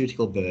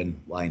pharmaceutical burden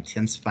while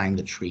intensifying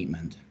the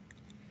treatment.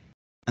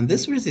 And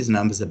this was his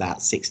numbers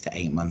about 6 to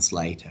 8 months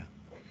later.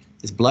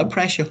 His blood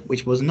pressure,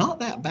 which was not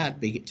that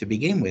bad to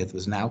begin with,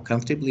 was now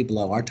comfortably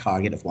below our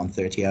target of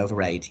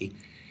 130/80.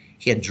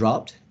 He had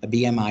dropped a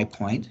BMI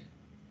point.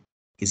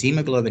 His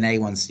hemoglobin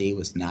A1C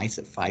was nice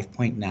at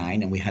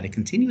 5.9, and we had a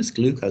continuous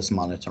glucose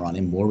monitor on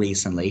him more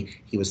recently.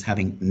 He was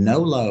having no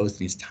lows,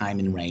 and his time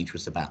in range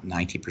was about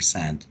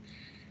 90%.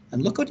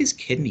 And look at his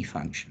kidney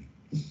function.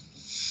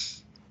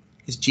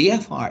 His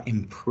GFR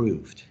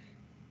improved.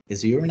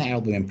 His urine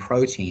albumin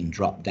protein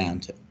dropped down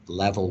to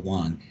level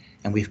 1,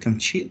 and we've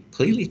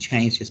completely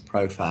changed his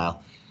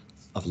profile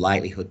of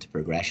likelihood to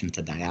progression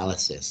to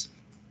dialysis.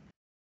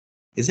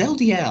 His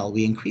LDL,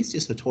 we increased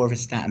his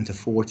atorvastatin to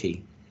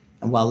 40,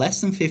 and while less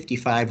than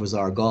 55 was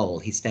our goal,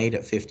 he stayed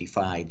at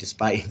 55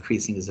 despite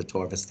increasing his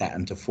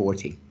atorvastatin to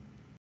 40.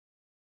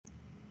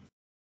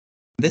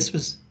 This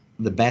was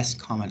the best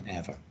comment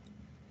ever.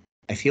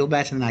 I feel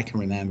better than I can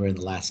remember in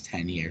the last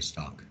 10 years,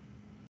 Doc.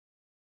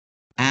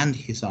 And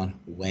he's on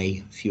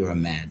way fewer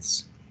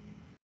meds.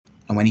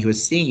 And when he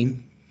was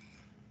seen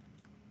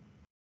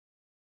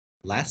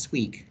last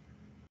week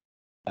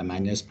by my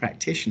nurse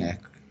practitioner,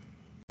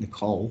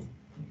 Nicole,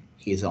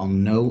 he is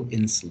on no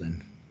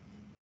insulin.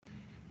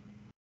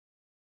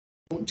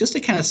 Just to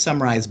kind of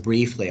summarize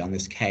briefly on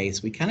this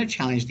case, we kind of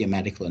challenged the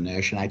medical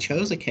inertia, and I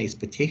chose a case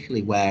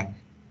particularly where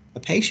a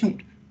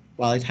patient,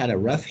 while it had a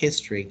rough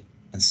history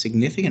and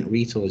significant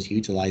resource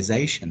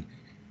utilization,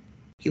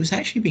 he was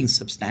actually being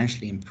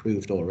substantially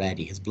improved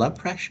already. His blood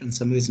pressure and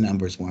some of his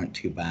numbers weren't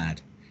too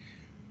bad.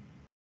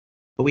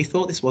 But we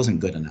thought this wasn't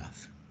good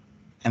enough.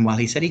 And while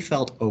he said he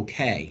felt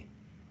okay,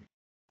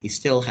 he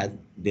still had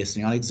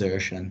dyspnea on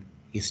exertion,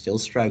 he's still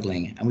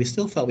struggling, and we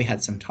still felt we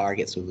had some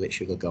targets with which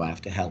we could go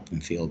after to help him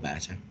feel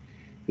better.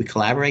 We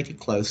collaborated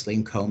closely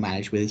and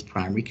co-managed with his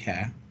primary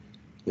care.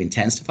 We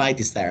intensified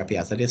his therapy,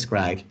 as I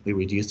described. We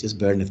reduced his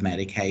burden of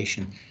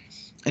medication.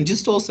 And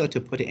just also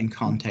to put it in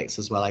context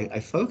as well, I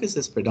focus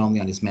this predominantly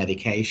on his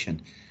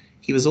medication.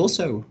 He was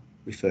also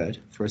referred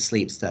for a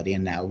sleep study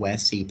and now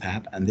wears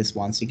CPAP, and this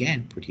once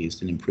again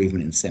produced an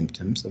improvement in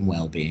symptoms and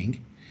well-being.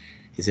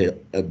 His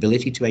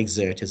ability to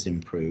exert has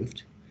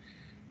improved.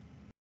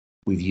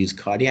 We've used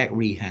cardiac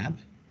rehab,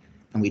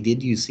 and we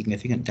did use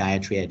significant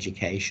dietary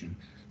education.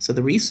 So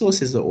the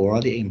resources that were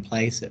already in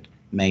place at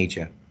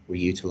Major were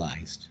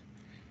utilized.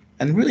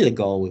 And really the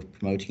goal with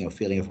promoting a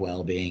feeling of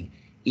well-being,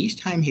 each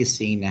time he's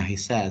seen now, he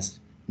says,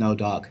 "No,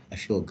 doc, I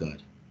feel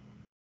good."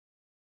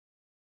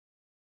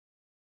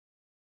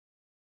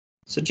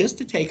 So just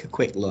to take a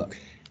quick look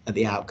at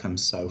the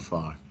outcomes so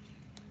far.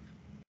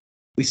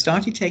 We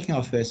started taking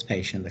our first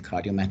patient at the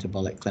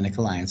Cardiometabolic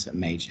Clinical Alliance at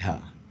Major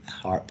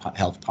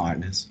Health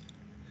Partners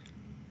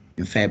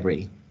in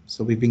February.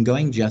 So we've been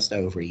going just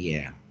over a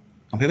year.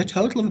 And we have a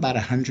total of about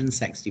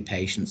 160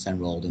 patients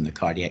enrolled in the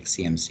cardiac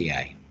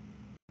CMCA.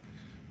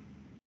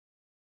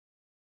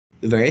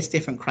 The various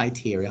different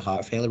criteria: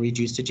 heart failure,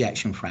 reduced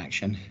ejection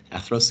fraction,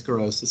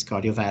 atherosclerosis,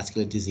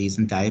 cardiovascular disease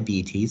and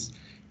diabetes,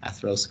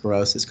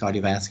 atherosclerosis,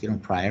 cardiovascular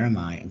and prior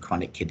MI, and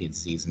chronic kidney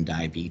disease and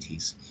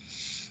diabetes.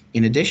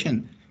 In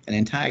addition, an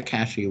entire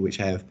category which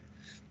I have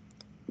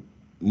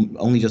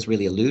only just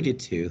really alluded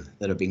to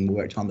that are being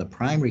worked on the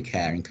primary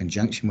care in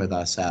conjunction with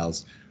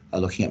ourselves are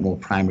looking at more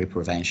primary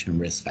prevention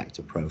risk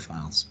factor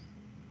profiles.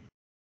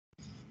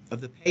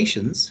 Of the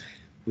patients,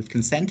 we've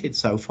consented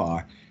so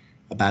far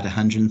about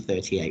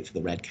 138 for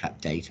the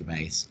REDCap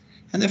database,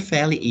 and they're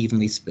fairly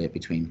evenly split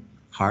between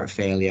heart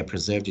failure,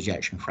 preserved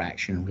ejection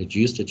fraction,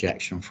 reduced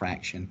ejection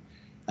fraction,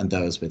 and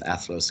those with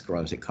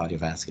atherosclerotic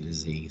cardiovascular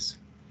disease.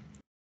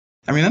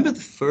 And remember, the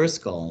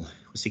first goal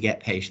was to get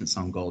patients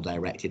on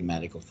goal-directed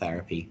medical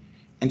therapy.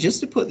 And just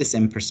to put this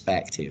in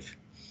perspective,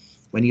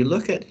 when you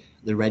look at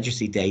the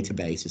registry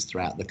databases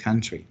throughout the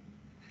country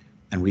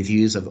and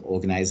reviews of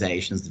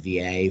organizations, the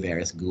VA,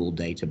 various Google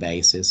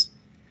databases,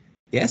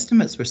 the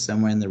estimates were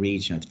somewhere in the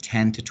region of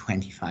 10 to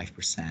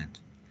 25%.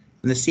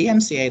 And the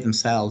CMCA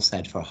themselves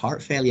said for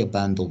heart failure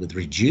bundle with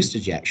reduced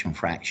ejection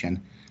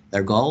fraction,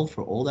 their goal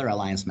for all their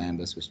alliance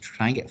members was to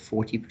try and get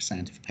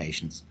 40% of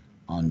patients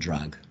on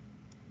drug.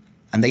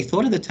 And they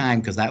thought at the time,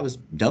 because that was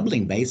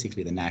doubling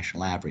basically the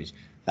national average,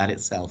 that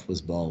itself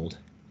was bold.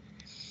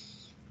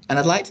 And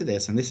I'd like to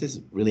this, and this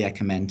is really, I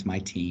commend to my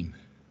team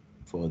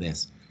for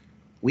this.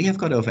 We have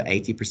got over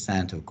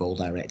 80% of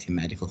goal-directed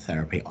medical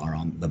therapy are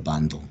on the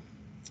bundle.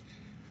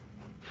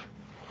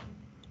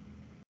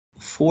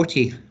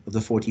 40 of the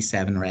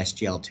 47 are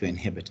SGLT2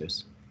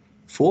 inhibitors.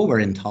 4 were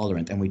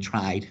intolerant, and we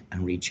tried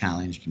and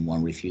re-challenged, and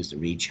 1 refused to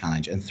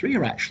re-challenge, and 3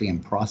 are actually in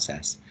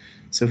process.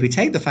 So if we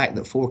take the fact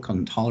that 4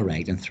 couldn't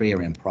tolerate and 3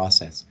 are in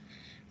process,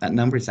 that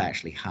number is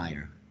actually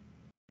higher.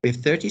 We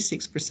have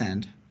 36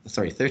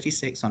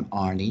 on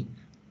ARNI,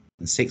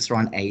 and 6 are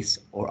on ACE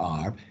or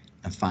ARB,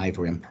 and 5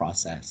 are in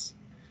process.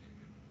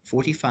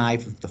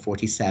 45 of the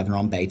 47 are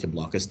on beta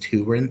blockers,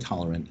 2 were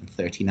intolerant, and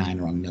 39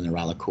 are on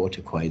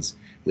mineralocorticoids,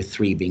 with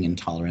 3 being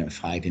intolerant,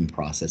 5 in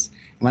process.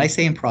 And when I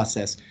say in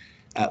process,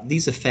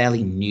 these are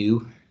fairly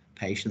new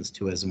patients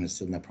to us, and we're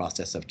still in the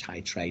process of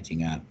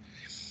titrating up.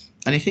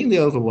 And I think the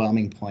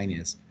overwhelming point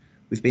is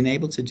we've been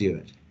able to do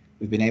it.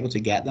 We've been able to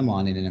get them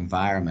on in an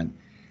environment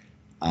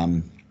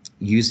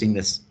using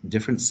this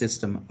different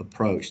system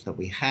approach that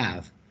we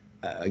have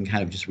and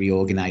kind of just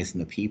reorganizing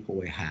the people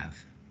we have.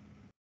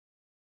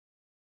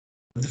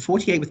 Of the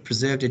 48 with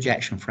preserved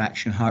ejection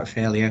fraction heart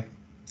failure,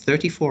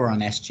 34 are on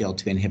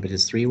SGLT2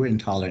 inhibitors, 3 were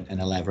intolerant,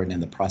 and 11 in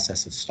the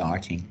process of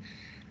starting.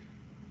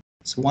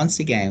 So once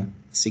again,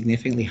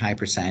 significantly high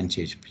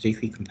percentage,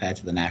 particularly compared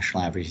to the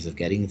national averages of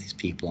getting these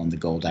people on the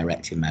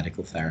goal-directed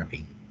medical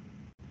therapy.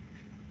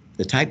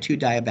 The type 2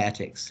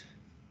 diabetics,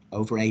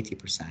 over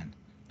 80%,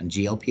 and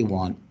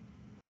GLP-1,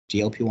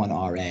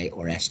 GLP-1RA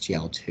or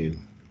SGL2.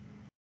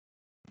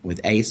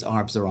 With ACE,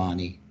 ARBs, or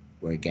ANI,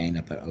 we're again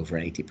up at over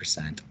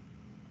 80%.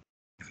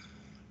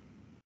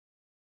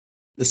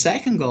 The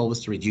second goal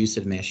was to reduce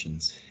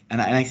admissions.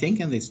 And I think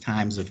in these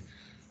times of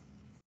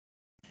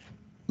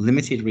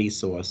limited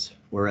resource,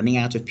 we're running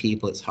out of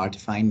people, it's hard to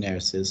find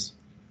nurses,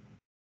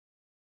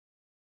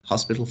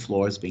 hospital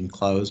floors being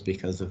closed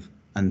because of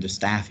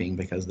understaffing,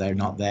 because they're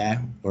not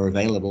there or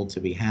available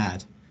to be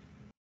had.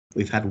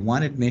 We've had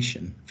 1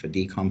 admission for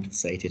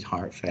decompensated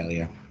heart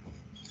failure.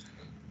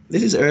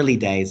 This is early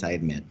days, I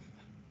admit.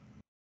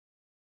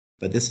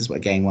 But this is,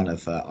 again, one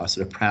of our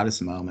sort of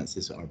proudest moments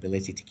is our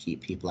ability to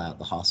keep people out of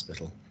the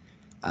hospital.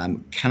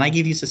 Can I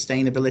give you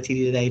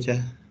sustainability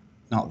data?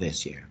 Not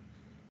this year.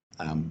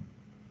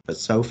 But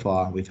so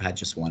far, we've had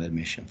just 1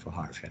 admission for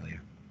heart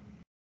failure.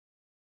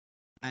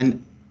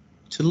 And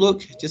to look,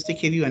 just to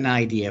give you an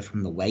idea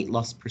from the weight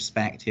loss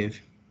perspective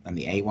and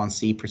the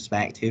A1C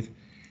perspective,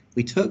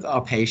 we took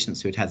our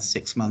patients who had had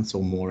 6 months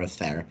or more of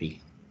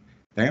therapy.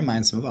 Bear in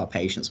mind, some of our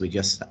patients we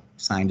just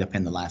signed up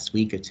in the last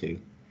week or two.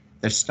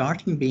 Their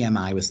starting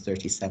BMI was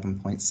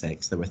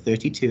 37.6. There were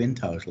 32 in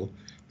total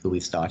who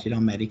we've started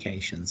on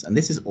medications, and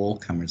this is all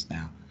comers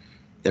now.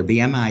 Their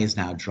BMI has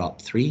now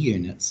dropped 3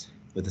 units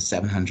with a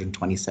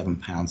 727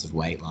 pounds of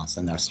weight loss,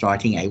 and their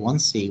starting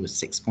A1C was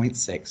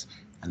 6.6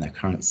 and their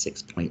current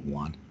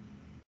 6.1.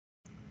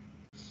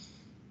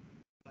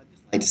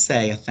 I'd like to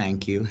say a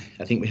thank you.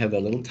 I think we have a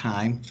little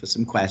time for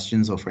some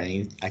questions or for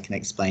any I can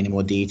explain in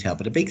more detail,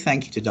 but a big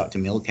thank you to Dr.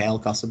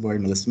 Milkael Kosobury,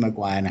 Melissa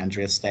McGuire, and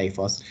Andrea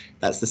Stafos.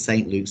 That's the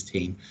St. Luke's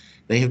team.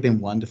 They have been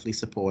wonderfully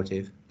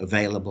supportive,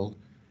 available,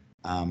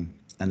 and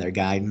their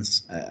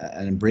guidance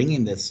and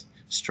bringing this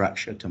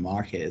structure to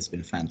market has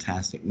been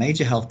fantastic.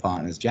 Major health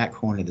partners, Jack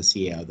Horner, the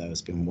CEO, though,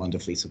 has been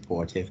wonderfully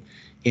supportive.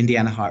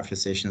 Indiana Heart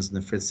Physicians and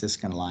the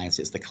Franciscan Alliance.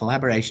 It's the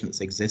collaboration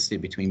that's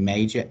existed between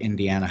Major,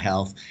 Indiana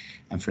Health,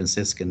 and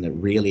Franciscan that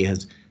really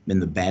has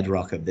been the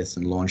bedrock of this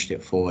and launched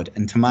it forward.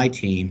 And to my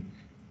team,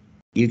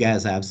 you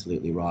guys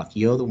absolutely rock.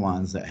 You're the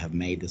ones that have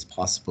made this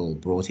possible,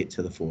 brought it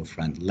to the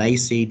forefront.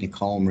 Lacey,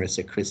 Nicole,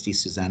 Marissa, Christy,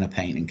 Susanna,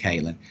 Payne, and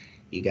Caitlin,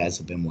 you guys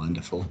have been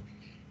wonderful.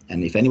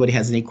 And if anybody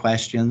has any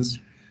questions,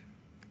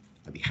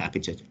 I'd be happy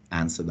to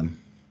answer them.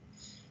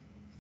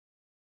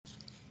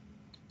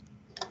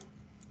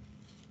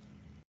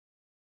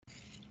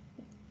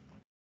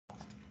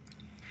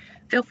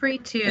 Feel free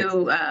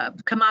to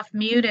come off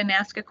mute and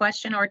ask a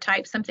question or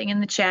type something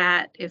in the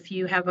chat if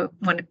you have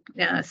want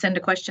to send a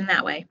question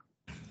that way.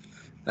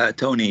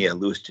 Tony,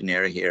 Louis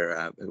Genera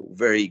here.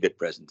 Very good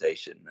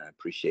presentation. I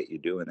appreciate you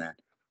doing that.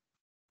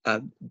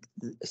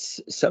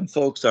 Some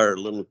folks are a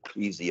little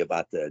queasy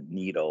about the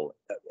needle.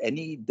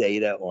 Any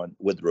data on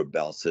with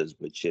Rybelsus,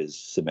 which is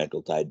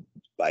semaglutide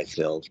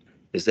bifill,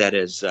 is that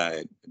as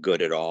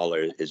good at all,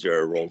 or is there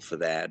a role for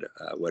that?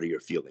 What are your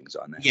feelings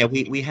on that? Yeah,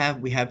 we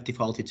have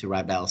defaulted to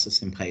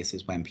Rybelsus in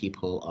places when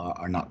people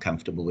are not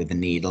comfortable with the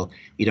needle.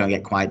 You don't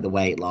get quite the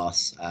weight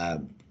loss,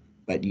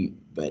 but you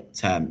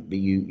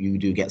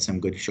do get some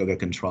good sugar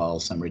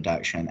control, some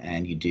reduction,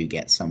 and you do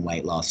get some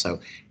weight loss. So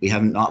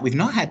we've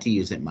not had to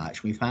use it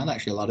much. We found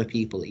actually a lot of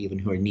people, even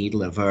who are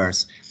needle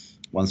averse,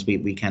 once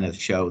we kind of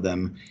show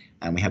them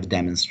and we have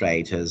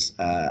demonstrators,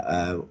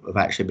 have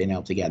actually been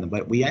able to get them.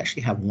 But we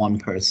actually have 1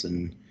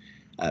 person,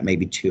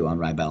 maybe 2 on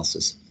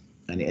Rybelsus,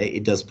 and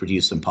it does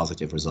produce some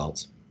positive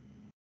results.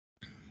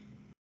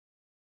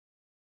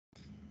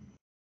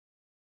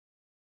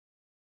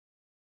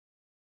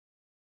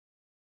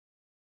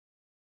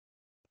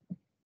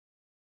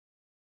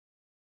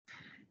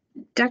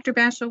 Dr.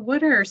 Bashall,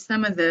 what are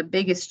some of the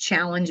biggest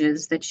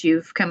challenges that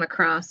you've come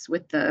across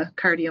with the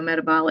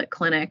cardiometabolic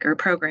clinic or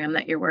program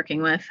that you're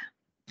working with?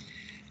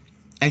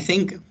 I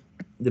think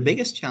the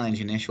biggest challenge,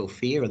 initial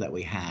fear that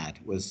we had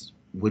was,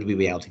 would we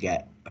be able to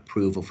get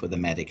approval for the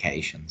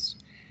medications?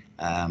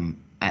 And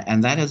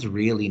that has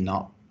really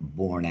not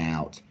borne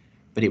out,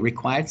 but it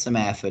required some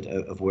effort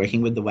of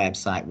working with the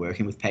website,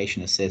 working with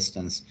patient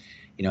assistance,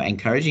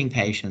 encouraging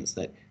patients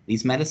that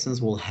these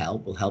medicines will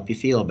help you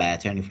feel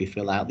better. And if we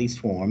fill out these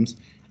forms,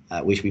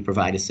 which we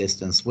provide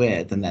assistance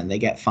with, and then they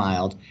get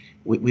filed.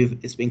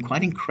 It's been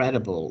quite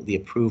incredible, the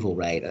approval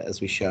rate,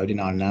 as we showed in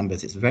our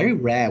numbers. It's very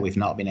rare we've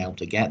not been able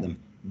to get them.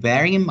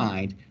 Bearing in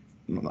mind,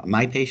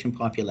 my patient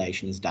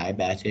population is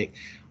diabetic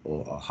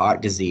or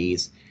heart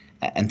disease,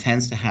 and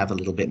tends to have a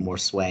little bit more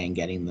sway in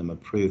getting them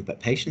approved, but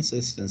patient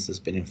assistance has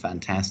been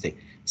fantastic.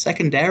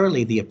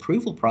 Secondarily, the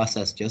approval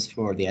process just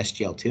for the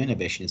SGLT2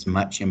 inhibition is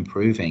much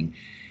improving.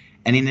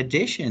 And in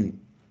addition,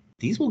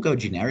 these will go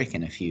generic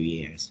in a few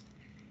years.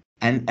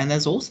 And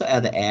there's also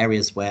other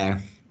areas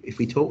where if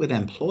we talk with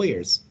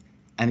employers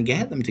and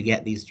get them to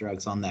get these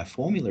drugs on their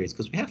formularies,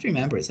 because we have to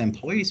remember it's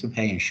employees who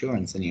pay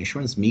insurance and the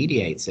insurance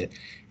mediates it.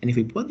 And if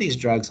we put these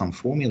drugs on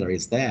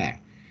formularies there,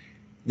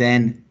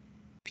 then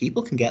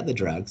people can get the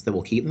drugs that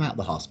will keep them out of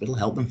the hospital,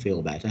 help them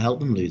feel better, help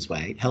them lose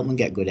weight, help them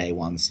get good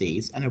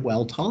A1Cs, and are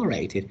well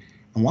tolerated.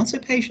 And once a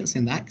patient's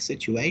in that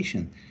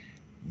situation,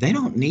 they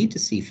don't need to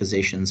see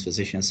physicians,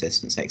 physician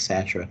assistants,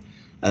 etc.,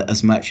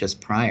 as much as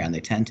prior, and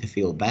they tend to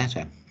feel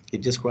better.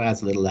 It just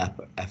requires a little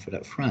effort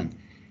up front.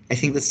 I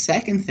think the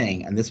second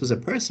thing, and this was a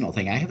personal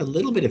thing, I have a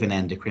little bit of an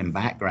endocrine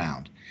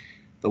background,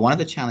 but one of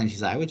the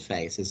challenges I would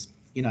face is,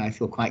 I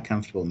feel quite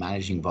comfortable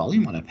managing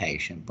volume on a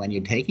patient. When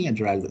you're taking a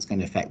drug that's going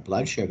to affect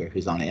blood sugar,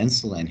 who's on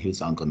insulin,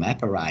 who's on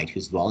glimepiride,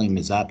 whose volume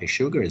is up, his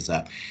sugar is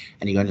up,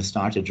 and you're going to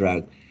start a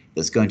drug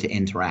that's going to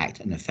interact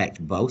and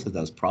affect both of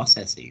those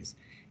processes,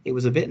 it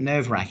was a bit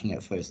nerve-wracking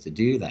at first to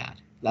do that.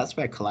 That's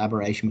where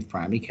collaboration with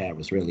primary care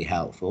was really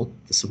helpful.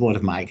 The support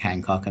of Mike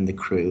Hancock and the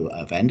crew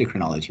of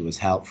endocrinology was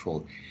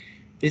helpful.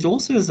 It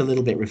also is a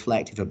little bit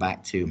reflective of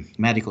back to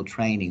medical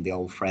training, the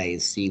old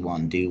phrase, see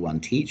one, do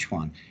one, teach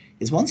one,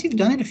 is once you've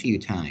done it a few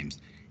times,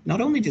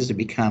 not only does it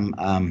become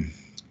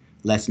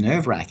less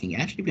nerve-wracking, it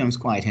actually becomes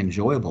quite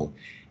enjoyable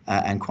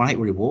and quite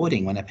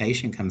rewarding when a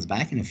patient comes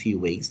back in a few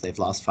weeks, they've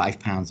lost 5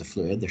 pounds of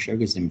fluid, their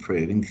sugar's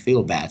improving, they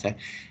feel better.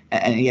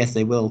 And yes,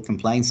 they will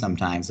complain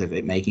sometimes of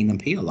it making them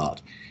pee a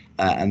lot.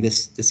 And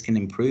this can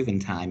improve in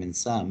time in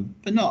some,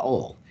 but not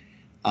all.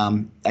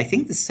 I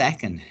think the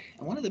second,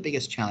 and one of the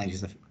biggest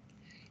challenges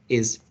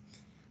is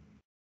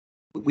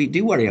we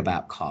do worry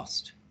about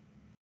cost.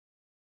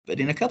 But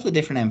in a couple of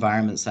different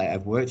environments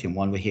I've worked in,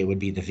 one here would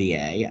be the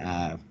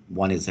VA,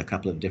 one is a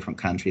couple of different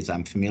countries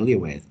I'm familiar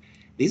with.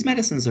 These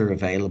medicines are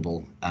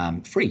available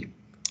free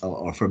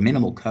or for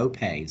minimal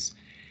co-pays,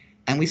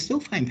 and we still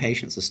find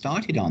patients are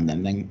started on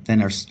them,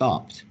 then are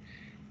stopped.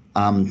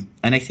 And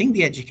I think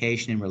the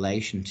education in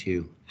relation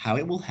to how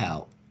it will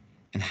help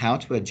and how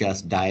to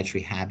adjust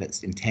dietary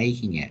habits in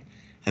taking it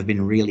have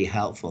been really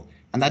helpful.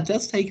 And that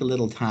does take a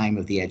little time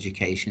of the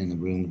education in the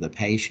room with the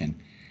patient,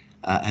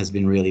 has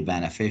been really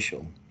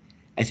beneficial.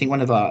 I think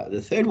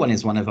the third one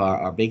is one of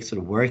our big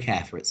sort of work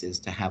efforts is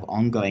to have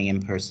ongoing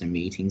in-person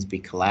meetings, be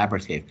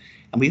collaborative.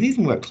 And we've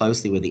even worked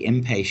closely with the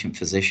inpatient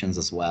physicians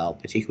as well,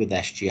 particularly with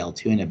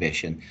SGLT2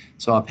 inhibition.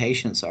 So our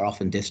patients are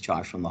often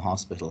discharged from the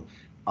hospital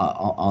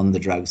on the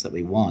drugs that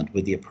we want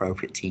with the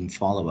appropriate team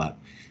follow-up.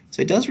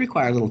 So it does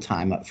require a little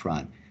time up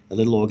front, a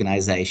little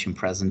organization,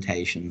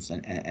 presentations,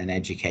 and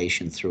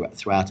education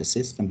throughout the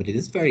system, but it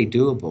is very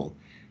doable.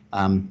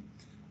 And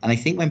I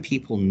think when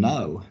people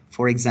know,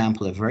 for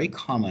example, a very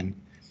common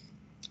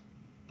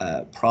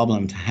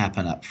problem to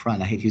happen up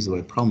front, I hate to use the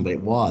word problem, but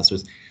it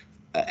was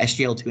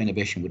SGLT2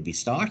 inhibition would be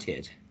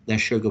started, their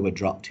sugar would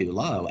drop too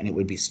low, and it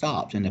would be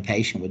stopped, and the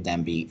patient would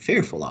then be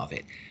fearful of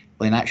it.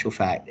 Well, in actual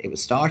fact, it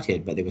was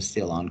started, but they were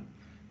still on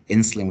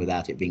insulin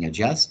without it being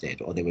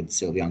adjusted, or they would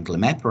still be on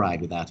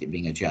glimepiride without it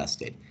being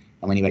adjusted.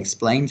 And when you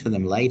explain to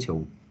them later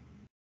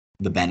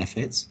the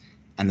benefits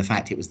and the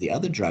fact it was the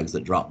other drugs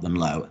that dropped them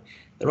low,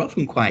 they're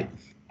often quite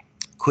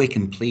quick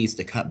and pleased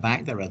to cut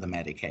back their other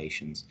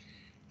medications,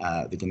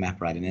 the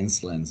glimepiride and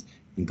insulins,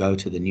 and go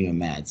to the newer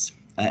meds.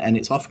 And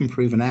it's often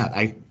proven out.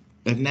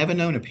 I've never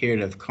known a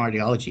period of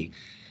cardiology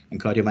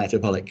and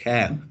cardiometabolic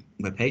care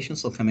where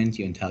patients will come into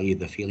you and tell you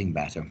they're feeling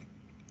better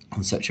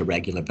on such a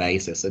regular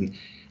basis. And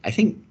I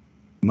think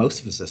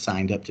most of us are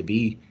signed up to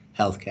be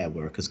healthcare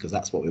workers because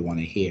that's what we want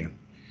to hear.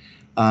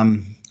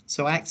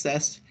 So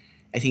access,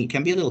 I think it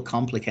can be a little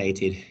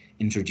complicated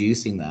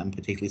introducing them,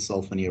 particularly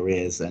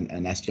sulfonylureas and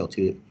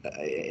SGLT2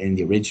 in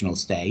the original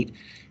state,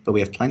 but we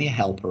have plenty of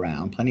help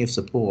around, plenty of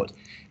support.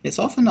 It's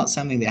often not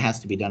something that has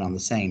to be done on the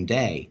same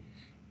day,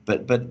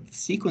 but the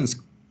sequence,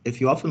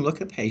 if you often look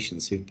at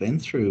patients who've been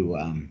through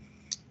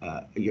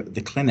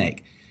the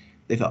clinic,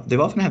 they've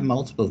often had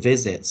multiple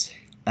visits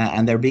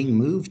and they're being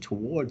moved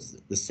towards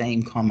the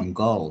same common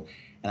goal.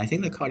 And I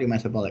think the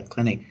cardiometabolic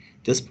clinic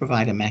does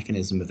provide a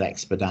mechanism of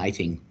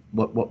expediting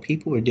what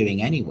people were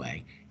doing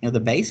anyway. The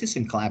basis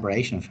and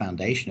collaboration and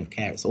foundation of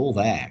care, it's all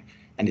there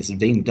and it's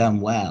being done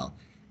well.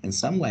 In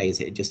some ways,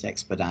 it just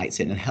expedites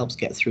it and helps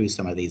get through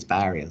some of these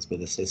barriers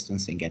with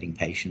assistance in getting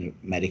patient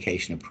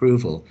medication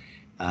approval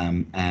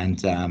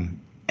and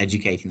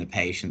educating the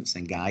patients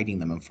and guiding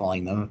them and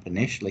following them up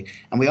initially.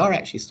 And we are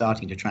actually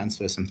starting to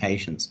transfer some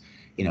patients,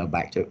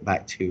 back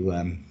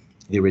to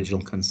the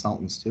original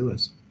consultants to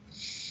us.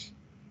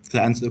 Does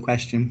that answer the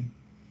question?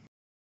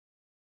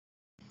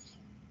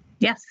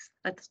 Yes,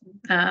 that's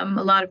a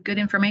lot of good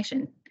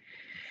information.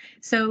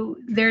 So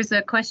there's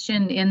a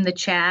question in the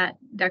chat,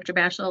 Dr.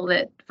 Bashall,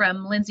 that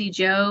from Lindsay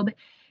Job,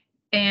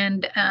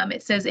 and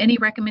it says, any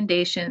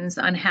recommendations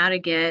on how to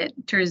get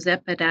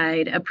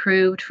tirzepatide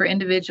approved for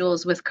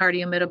individuals with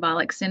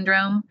cardiometabolic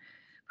syndrome?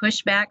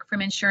 Pushback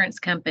from insurance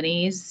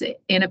companies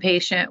in a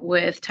patient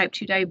with type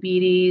 2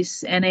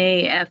 diabetes,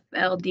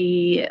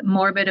 NAFLD,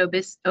 morbid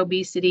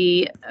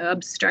obesity,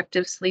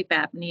 obstructive sleep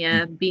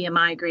apnea,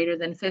 BMI greater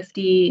than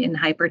 50, and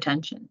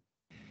hypertension.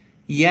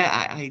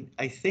 Yeah,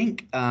 I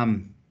think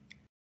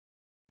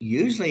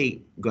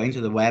usually going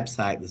to the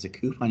website, there's a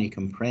coupon you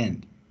can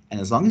print. And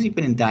as long as you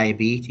put in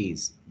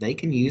diabetes, they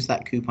can use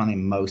that coupon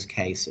in most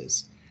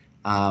cases.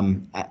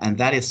 And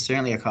that is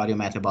certainly a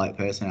cardiometabolic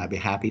person. I'd be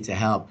happy to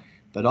help.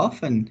 But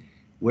often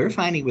we're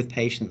finding with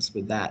patients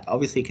with that,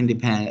 obviously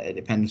it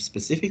depends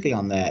specifically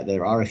on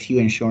there are a few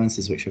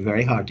insurances which are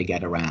very hard to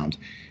get around.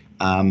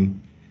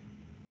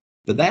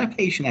 But that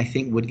patient, I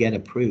think, would get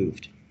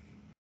approved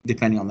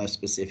depending on their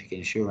specific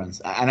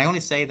insurance. And I only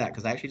say that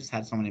because I actually just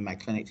had someone in my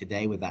clinic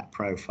today with that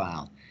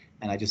profile,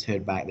 and I just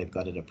heard back they've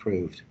got it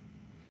approved.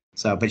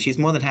 So, but she's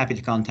more than happy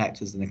to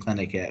contact us in the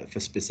clinic for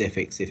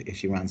specifics if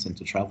she runs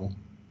into trouble.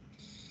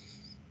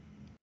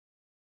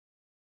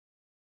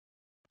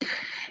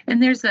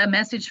 And there's a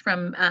message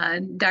from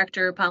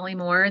Dr. Polly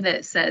Moore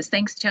that says,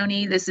 thanks,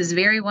 Tony. This is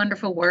very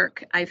wonderful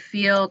work. I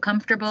feel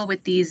comfortable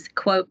with these,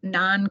 quote,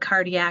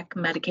 non-cardiac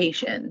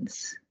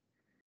medications.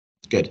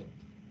 Good.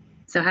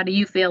 So how do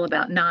you feel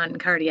about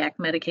non-cardiac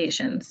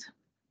medications?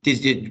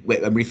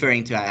 I'm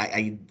referring to,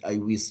 I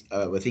was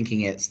we're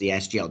thinking it's the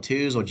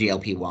SGLT2s or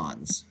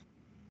GLP-1s.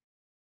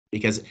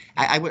 Because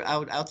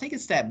I'll take a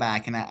step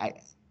back, and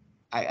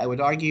I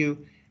would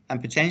argue,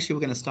 and potentially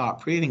we're going to start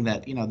proving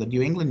that, the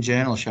New England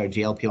Journal showed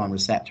GLP-1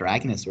 receptor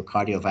agonists were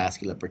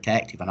cardiovascular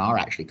protective and are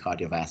actually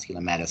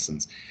cardiovascular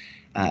medicines.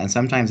 And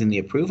sometimes in the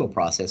approval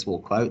process, we'll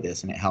quote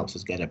this and it helps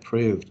us get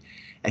approved.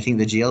 I think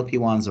the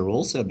GLP-1s are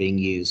also being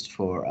used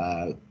for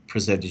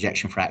preserved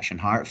ejection fraction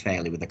heart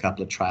failure with a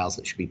couple of trials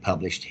that should be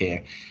published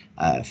here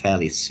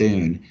fairly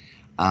soon.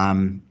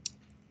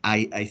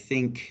 I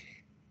think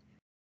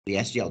the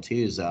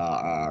SGLT2s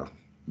are,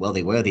 well,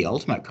 they were the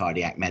ultimate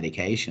cardiac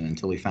medication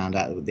until we found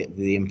out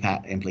the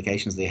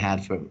implications they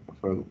had for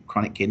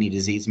chronic kidney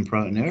disease and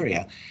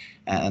proteinuria.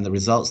 And the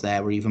results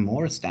there were even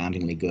more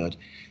astoundingly good.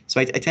 So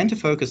I tend to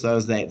focus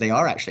those, they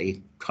are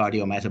actually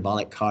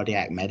cardiometabolic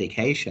cardiac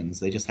medications.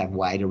 They just have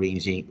wider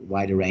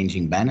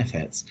ranging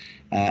benefits.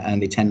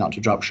 And they tend not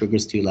to drop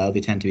sugars too low.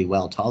 They tend to be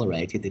well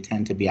tolerated. They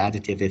tend to be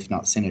additive, if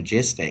not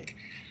synergistic.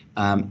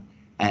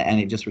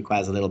 And it just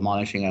requires a little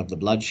monitoring of the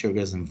blood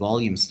sugars and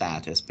volume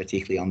status,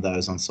 particularly on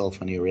those on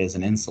sulfonylureas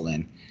and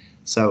insulin.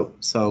 So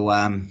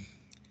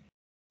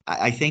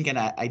I think, and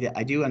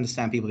I do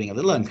understand people being a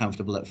little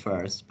uncomfortable at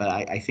first, but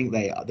I think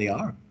they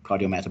are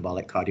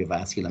cardiometabolic,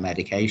 cardiovascular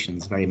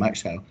medications, very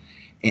much so.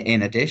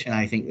 In addition,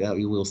 I think that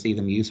we will see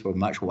them used for a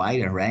much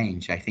wider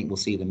range. I think we'll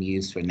see them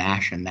used for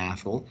NASH and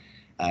NAFL.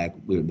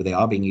 They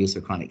are being used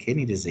for chronic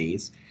kidney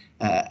disease.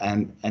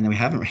 And we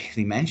haven't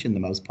really mentioned the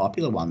most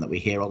popular one that we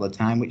hear all the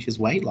time, which is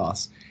weight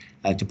loss.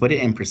 To put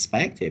it in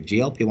perspective,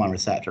 GLP-1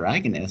 receptor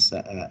agonists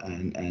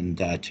and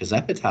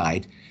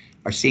tirzepatide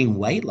are seeing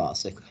weight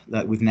loss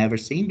that we've never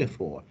seen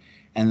before.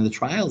 And in the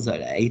trials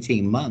at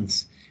 18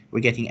 months, we're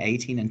getting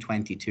 18 and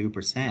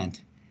 22%.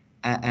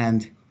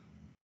 And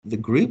the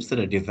groups that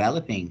are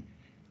developing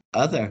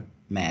other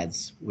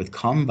meds with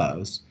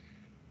combos,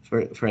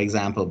 for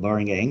example,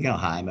 Boehringer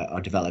Ingelheim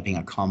are developing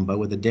a combo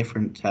with a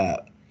different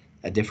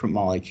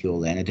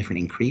molecule in, a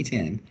different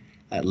incretin.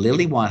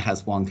 Lilly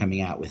has one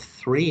coming out with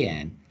 3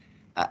 in.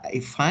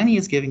 It finally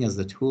is giving us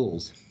the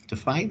tools to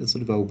fight the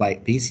sort of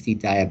obesity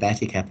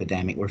diabetic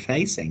epidemic we're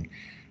facing.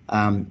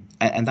 And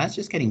that's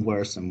just getting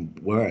worse and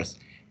worse.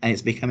 And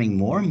it's becoming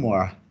more and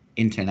more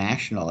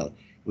international.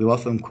 We've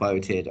often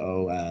quoted,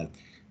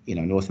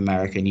 North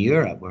America and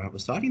Europe, where we're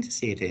starting to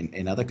see it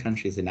in other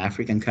countries, in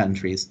African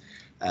countries,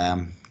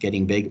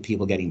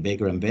 people getting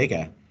bigger and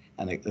bigger.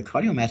 And the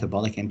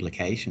cardiometabolic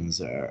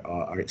implications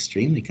are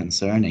extremely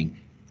concerning.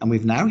 And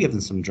we've now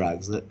given some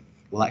drugs that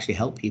will actually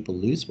help people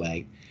lose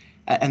weight.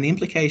 And the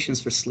implications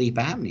for sleep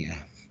apnea.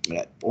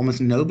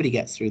 Almost nobody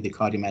gets through the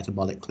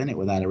cardiometabolic clinic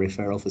without a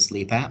referral for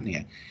sleep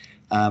apnea,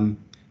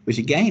 which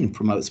again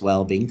promotes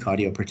well-being,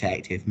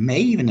 cardioprotective, may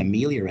even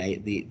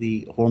ameliorate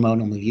the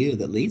hormonal milieu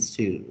that leads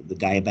to the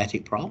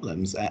diabetic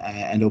problems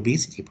and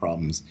obesity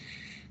problems.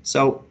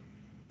 So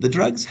the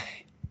drugs'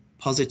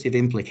 positive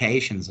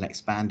implications and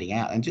expanding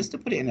out. And just to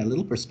put it in a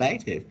little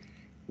perspective,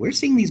 we're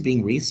seeing these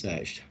being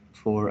researched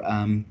for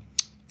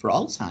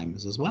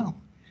Alzheimer's as well,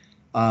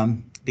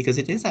 because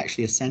it is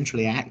actually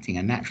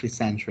a naturally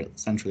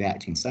centrally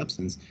acting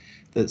substance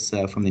that's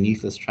from the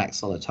nucleus tract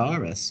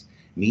solitarius,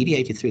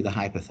 mediated through the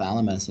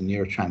hypothalamus and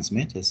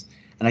neurotransmitters.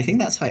 And I think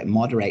that's how it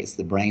moderates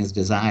the brain's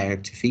desire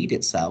to feed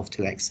itself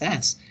to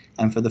excess.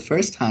 And for the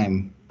first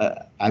time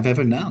I've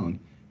ever known,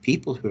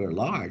 people who are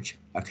large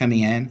are coming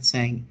in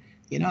saying,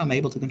 I'm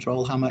able to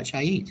control how much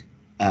I eat.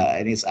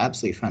 And it's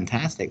absolutely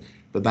fantastic.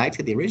 But back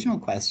to the original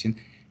question,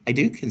 I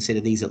do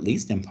consider these, at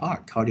least in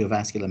part,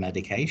 cardiovascular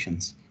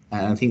medications.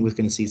 and I think we're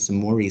going to see some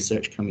more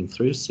research coming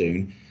through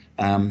soon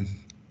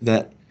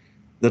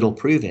that'll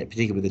prove it,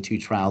 particularly with the 2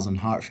 trials on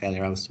heart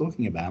failure I was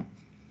talking about.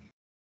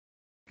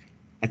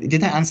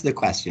 Did that answer the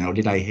question, or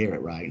did I hear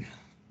it right?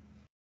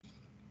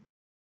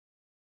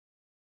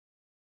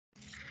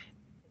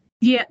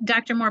 Yeah,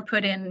 Dr. Moore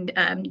put in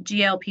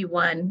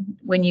GLP-1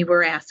 when you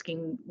were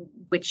asking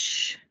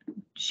which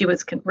she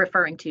was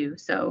referring to.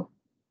 So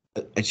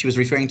she was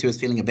referring to as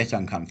feeling a bit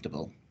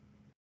uncomfortable.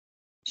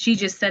 She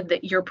just said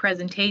that your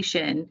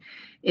presentation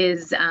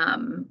is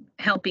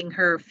helping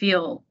her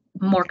feel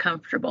more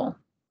comfortable.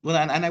 Well,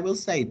 and I will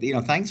say,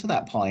 thanks for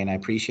that, Polly, and I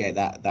appreciate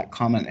that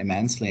comment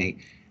immensely.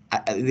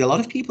 A lot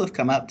of people have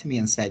come up to me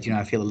and said,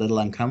 I feel a little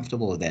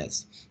uncomfortable with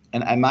this.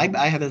 And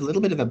I have a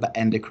little bit of an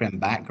endocrine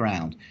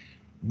background.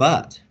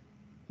 But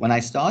when I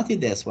started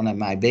this, one of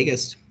my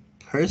biggest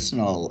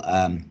personal,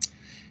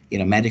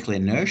 medical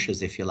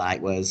inertias, if you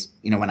like, was,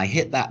 when I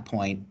hit that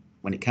point,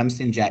 when it comes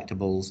to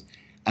injectables,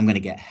 I'm going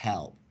to get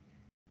help.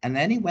 And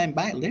then it went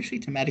back literally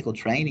to medical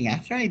training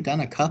after I'd done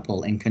a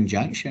couple in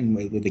conjunction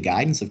with the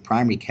guidance of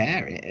primary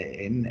care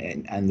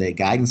and the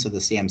guidance of the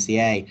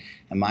CMCA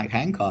and Mike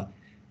Hancock.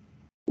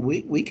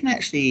 You can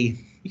actually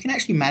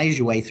manage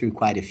your way through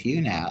quite a few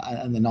now.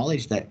 And the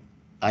knowledge that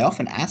I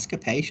often ask a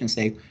patient,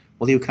 say,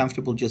 well, are you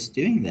comfortable just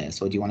doing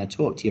this? Or do you want to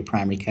talk to your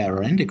primary care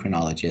or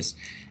endocrinologist?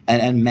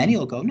 And many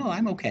will go, no,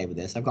 I'm okay with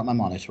this. I've got my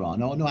monitor on.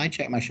 No, I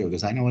check my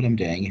sugars. I know what I'm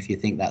doing. If you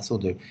think that's will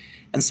do.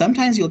 And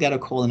sometimes you'll get a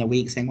call in a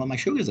week saying, well, my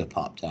sugars have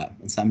popped up.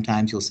 And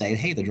sometimes you'll say,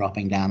 hey, they're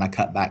dropping down. I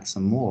cut back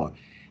some more.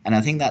 And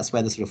I think that's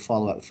where the sort of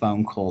follow-up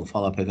phone call,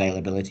 follow-up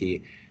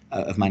availability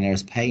of my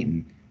nurse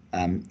Peyton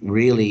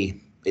really,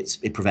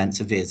 it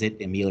prevents a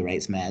visit,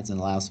 ameliorates meds, and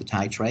allows for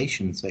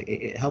titration. So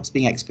it helps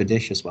being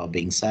expeditious while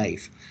being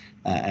safe.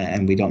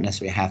 And we don't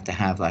necessarily have to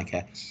have like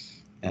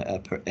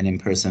an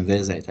in-person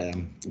visit.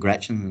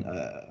 Gretchen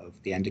of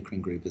the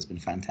endocrine group has been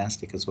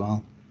fantastic as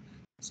well.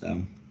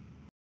 So,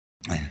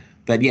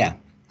 but yeah,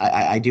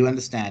 I do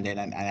understand it,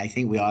 and I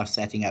think we are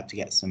setting up to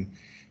get some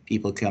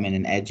people come in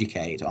and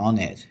educate on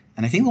it.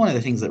 And I think one of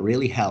the things that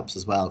really helps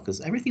as well, because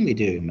everything we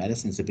do in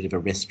medicine is a bit of a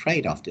risk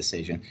trade-off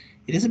decision.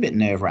 It is a bit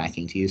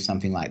nerve-wracking to use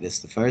something like this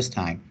the first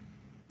time.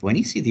 But when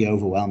you see the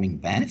overwhelming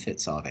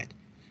benefits of it,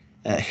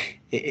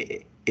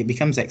 it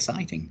becomes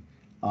exciting.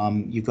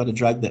 You've got a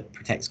drug that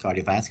protects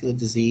cardiovascular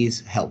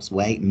disease, helps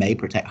weight, may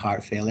protect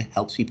heart failure,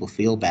 helps people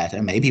feel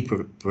better, maybe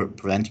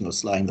preventing or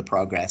slowing the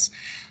progress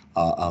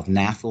of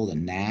NAFL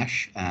and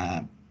NASH,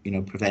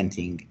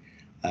 preventing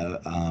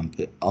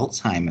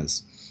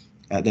Alzheimer's.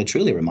 They're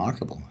truly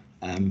remarkable.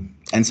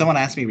 And someone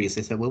asked me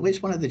recently, said, well,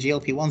 which one of the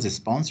GLP-1s is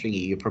sponsoring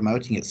you? You're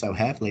promoting it so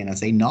heavily. And I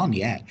say, none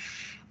yet.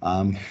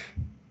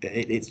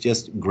 It's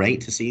just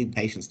great to see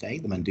patients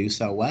take them and do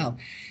so well.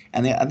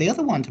 And the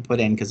other one to put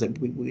in, because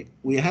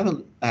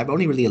I've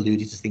only really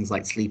alluded to things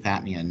like sleep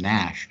apnea and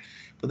NASH,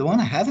 but the one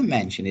I haven't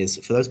mentioned is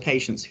for those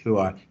patients who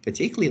are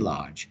particularly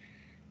large,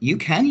 you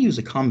can use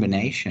a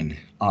combination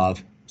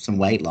of some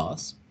weight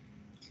loss,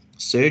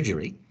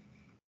 surgery,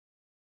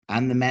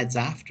 and the meds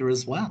after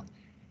as well.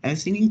 And I've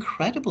seen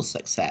incredible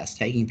success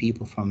taking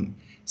people from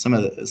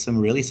some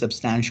really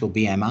substantial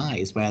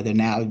BMIs where they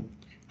now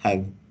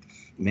have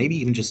maybe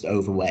even just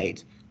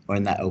overweight or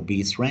in that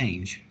obese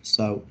range.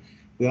 So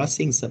we are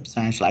seeing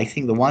substantial. I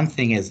think the one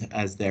thing is,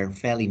 as they're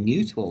fairly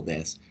new to all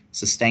this,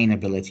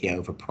 sustainability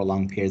over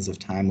prolonged periods of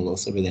time will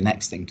also be the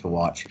next thing to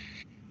watch.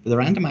 But the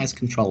randomized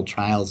controlled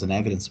trials and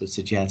evidence would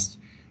suggest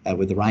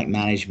with the right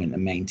management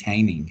and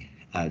maintaining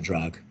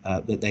drug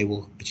that they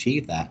will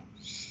achieve that.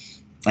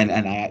 And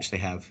I actually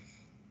have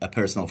a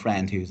personal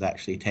friend who's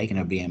actually taken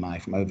her BMI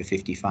from over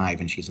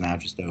 55 and she's now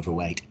just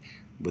overweight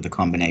with a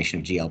combination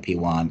of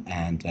GLP-1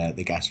 and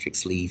the gastric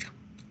sleeve.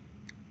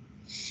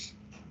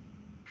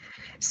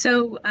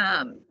 So,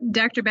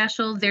 Dr.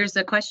 Bashall, there's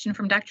a question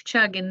from Dr.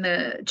 Chug in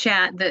the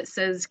chat that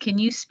says, can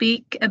you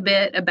speak a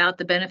bit about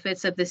the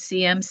benefits of the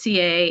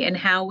CMCA and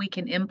how we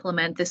can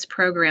implement this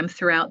program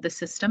throughout the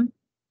system?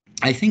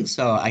 I think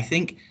so.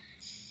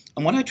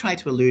 And what I tried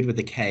to allude with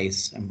the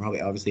case, and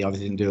probably obviously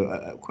didn't do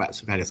it quite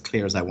as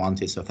clear as I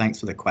wanted, so thanks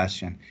for the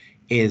question,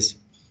 is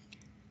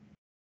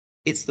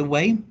it's the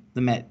way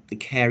the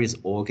care is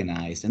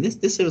organized. And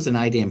this was an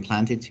idea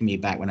implanted to me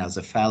back when I was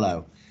a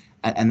fellow.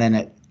 And then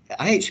at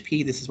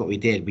IHP, this is what we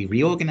did. We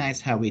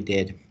reorganized how we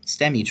did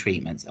STEMI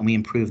treatments and we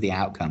improved the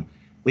outcome.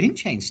 We didn't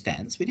change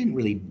stents. We didn't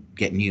really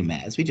get new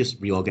meds. We just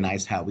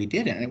reorganized how we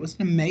did it. And it was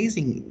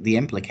amazing, the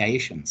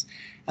implications.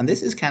 And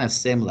this is kind of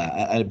similar.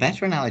 A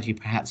better analogy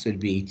perhaps would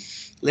be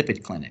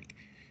lipid clinic.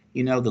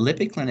 The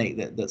lipid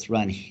clinic that's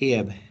run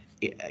here,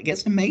 it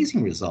gets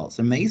amazing results,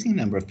 amazing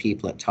number of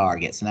people at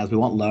targets. And as we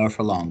want lower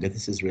for longer,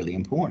 this is really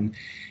important.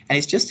 And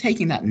it's just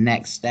taking that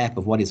next step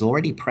of what is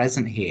already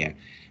present here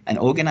and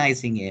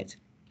organizing it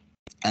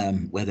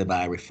whether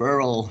by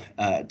referral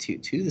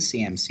to the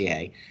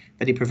CMCA,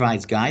 but it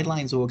provides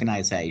guidelines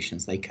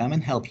organizations. They come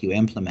and help you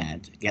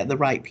implement, get the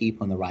right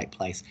people in the right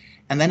place,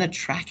 and then a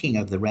tracking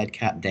of the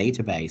REDCap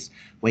database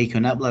where you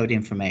can upload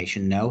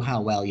information, know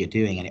how well you're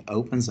doing, and it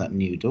opens up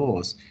new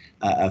doors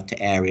to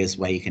areas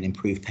where you can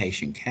improve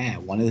patient care.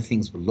 One of the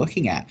things we're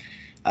looking at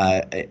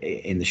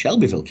in the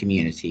Shelbyville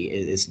community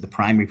is the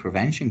primary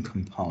prevention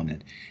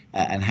component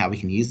and how we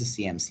can use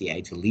the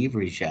CMCA to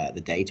leverage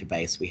the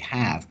database we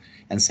have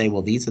and say,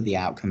 well, these are the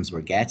outcomes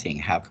we're getting.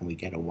 How can we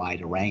get a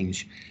wider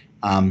range?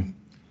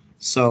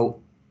 So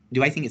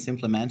do I think it's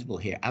implementable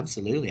here?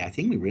 Absolutely. I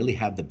think we really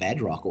have the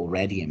bedrock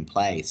already in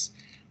place.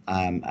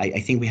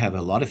 I think we have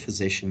a lot of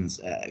physicians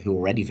who are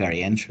already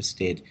very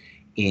interested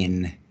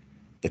in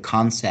the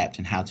concept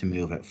and how to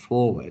move it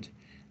forward.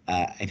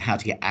 And how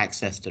to get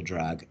access to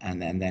drug,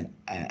 and then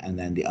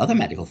the other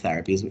medical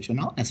therapies, which are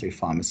not necessarily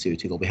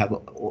pharmaceutical. We have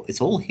it's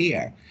all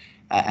here,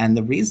 and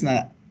the reason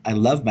that I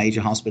love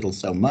major hospitals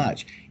so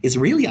much is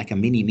really like a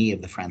mini me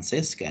of the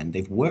Franciscan.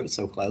 They've worked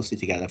so closely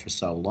together for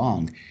so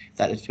long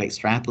that to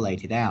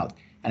extrapolate it out,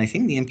 and I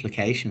think the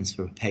implications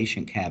for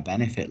patient care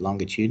benefit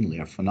longitudinally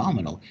are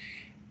phenomenal.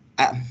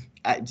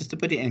 Just to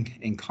put it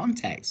in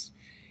context,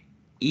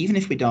 even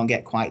if we don't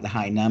get quite the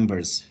high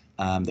numbers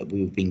that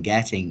we've been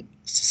getting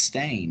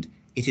sustained,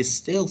 it is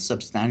still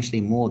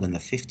substantially more than the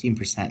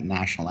 15%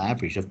 national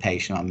average of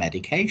patient on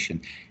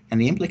medication.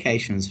 And the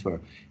implications for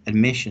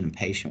admission,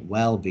 patient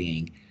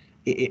well-being,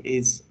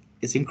 it's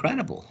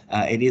incredible.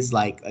 It is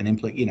like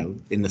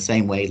in the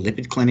same way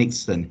lipid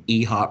clinics and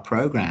e-heart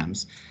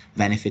programs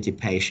benefited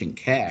patient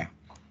care.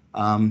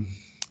 And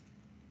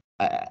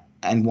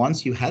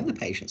once you have the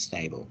patient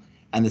stable,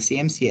 and the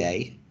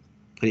CMCA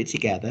put it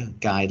together,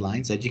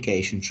 guidelines,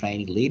 education,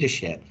 training,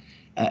 leadership,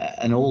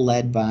 and all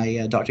led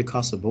by Dr.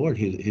 Costa-Board,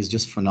 who's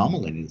just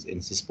phenomenal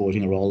in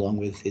supporting her all along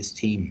with his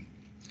team.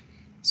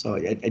 So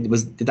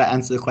did that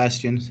answer the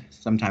question?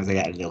 Sometimes I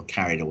get a little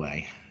carried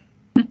away.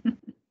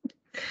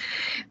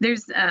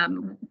 There's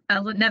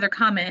another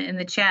comment in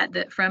the chat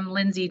that from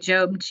Lindsay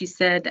Job. She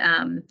said,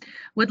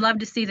 would love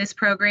to see this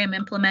program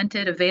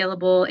implemented,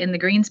 available in the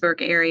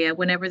Greensburg area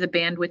whenever the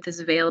bandwidth is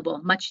available.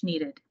 Much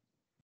needed.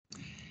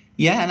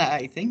 Yeah, and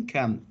I think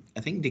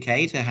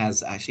Decatur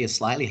has actually a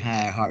slightly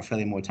higher heart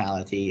failure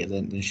mortality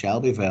than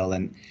Shelbyville.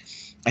 And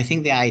I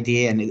think the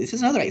idea, and this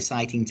is another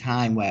exciting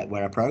time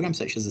where a program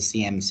such as the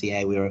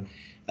CMCA,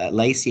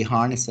 Lacey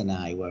Harness and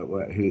I,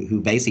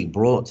 who basically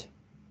brought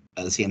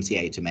the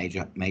CMCA to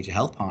major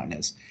health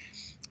partners,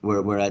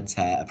 we're at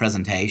a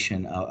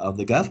presentation of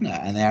the governor,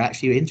 and they're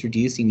actually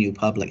introducing new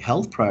public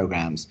health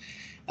programs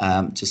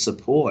to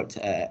support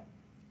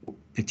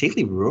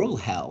particularly rural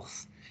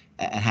health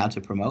and how to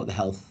promote the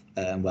health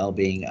and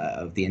well-being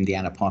of the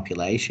Indiana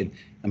population.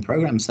 And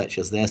programs such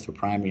as this for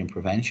primary and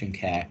prevention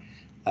care,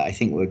 I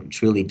think would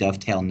truly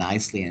dovetail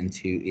nicely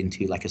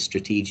into like a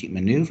strategic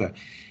maneuver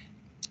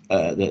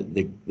that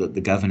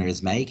the governor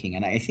is making.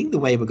 And I think the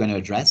way we're going to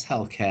address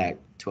healthcare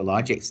to a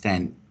large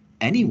extent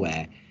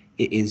anywhere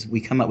is we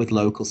come up with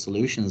local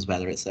solutions,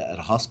 whether it's at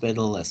a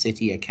hospital, a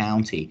city, a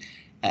county,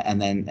 and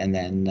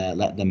then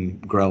let them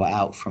grow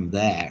out from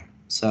there.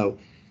 So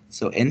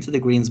into the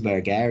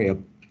Greensburg area,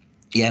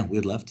 yeah,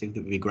 we'd love to.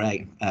 That would be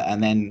great.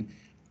 And then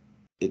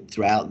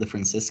throughout the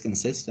Franciscan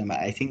system,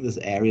 I think there's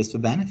areas for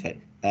benefit.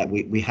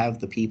 We have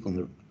the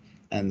people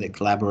and the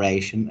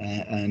collaboration,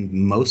 and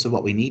most of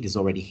what we need is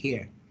already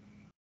here.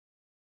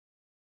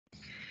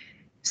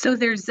 So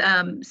there's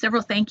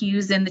several thank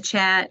yous in the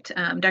chat.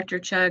 Dr.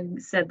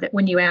 Chugg said that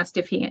when you asked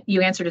if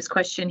you answered his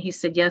question, he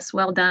said, yes,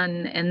 well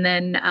done. And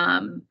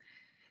then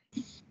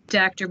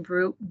Dr.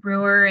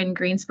 Brewer in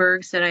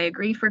Greensburg said, I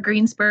agree for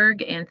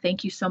Greensburg, and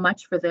thank you so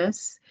much for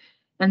this.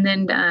 And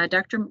then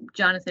Dr.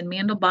 Jonathan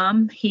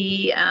Mandelbaum,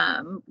 he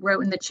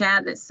wrote in the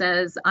chat that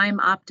says, I'm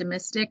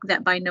optimistic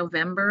that by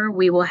November,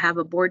 we will have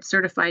a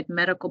board-certified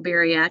medical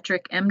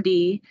bariatric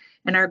MD,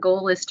 and our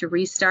goal is to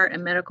restart a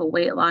medical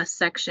weight loss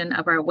section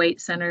of our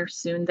weight center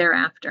soon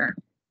thereafter.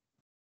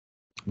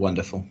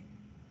 Wonderful.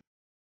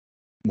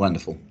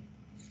 Wonderful.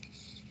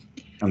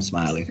 I'm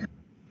smiling.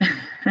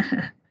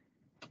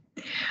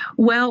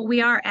 Well,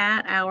 we are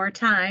at our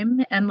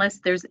time, unless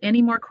there's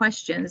any more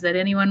questions that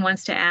anyone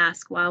wants to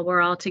ask while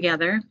we're all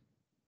together.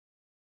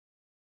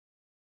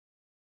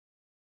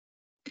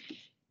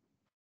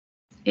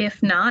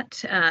 If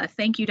not,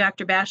 thank you,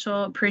 Dr.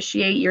 Bashall.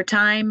 Appreciate your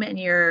time and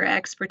your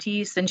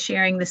expertise and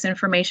sharing this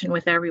information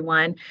with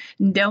everyone.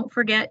 Don't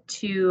forget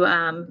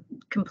to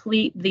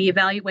complete the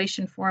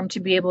evaluation form to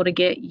be able to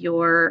get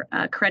your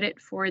credit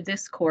for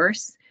this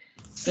course,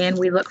 and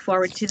we look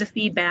forward to the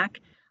feedback.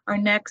 Our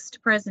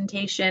next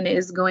presentation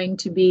is going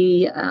to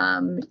be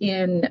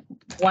in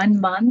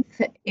 1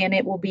 month, and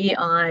it will be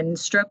on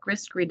stroke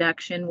risk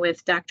reduction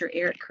with Dr.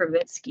 Eric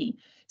Kravitsky.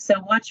 So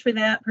watch for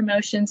that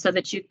promotion so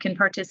that you can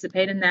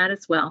participate in that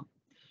as well.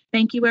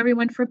 Thank you,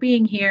 everyone, for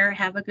being here.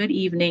 Have a good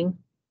evening.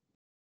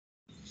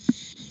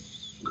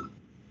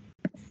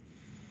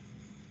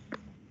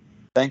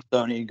 Thanks,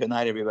 Tony. Good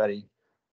night, everybody.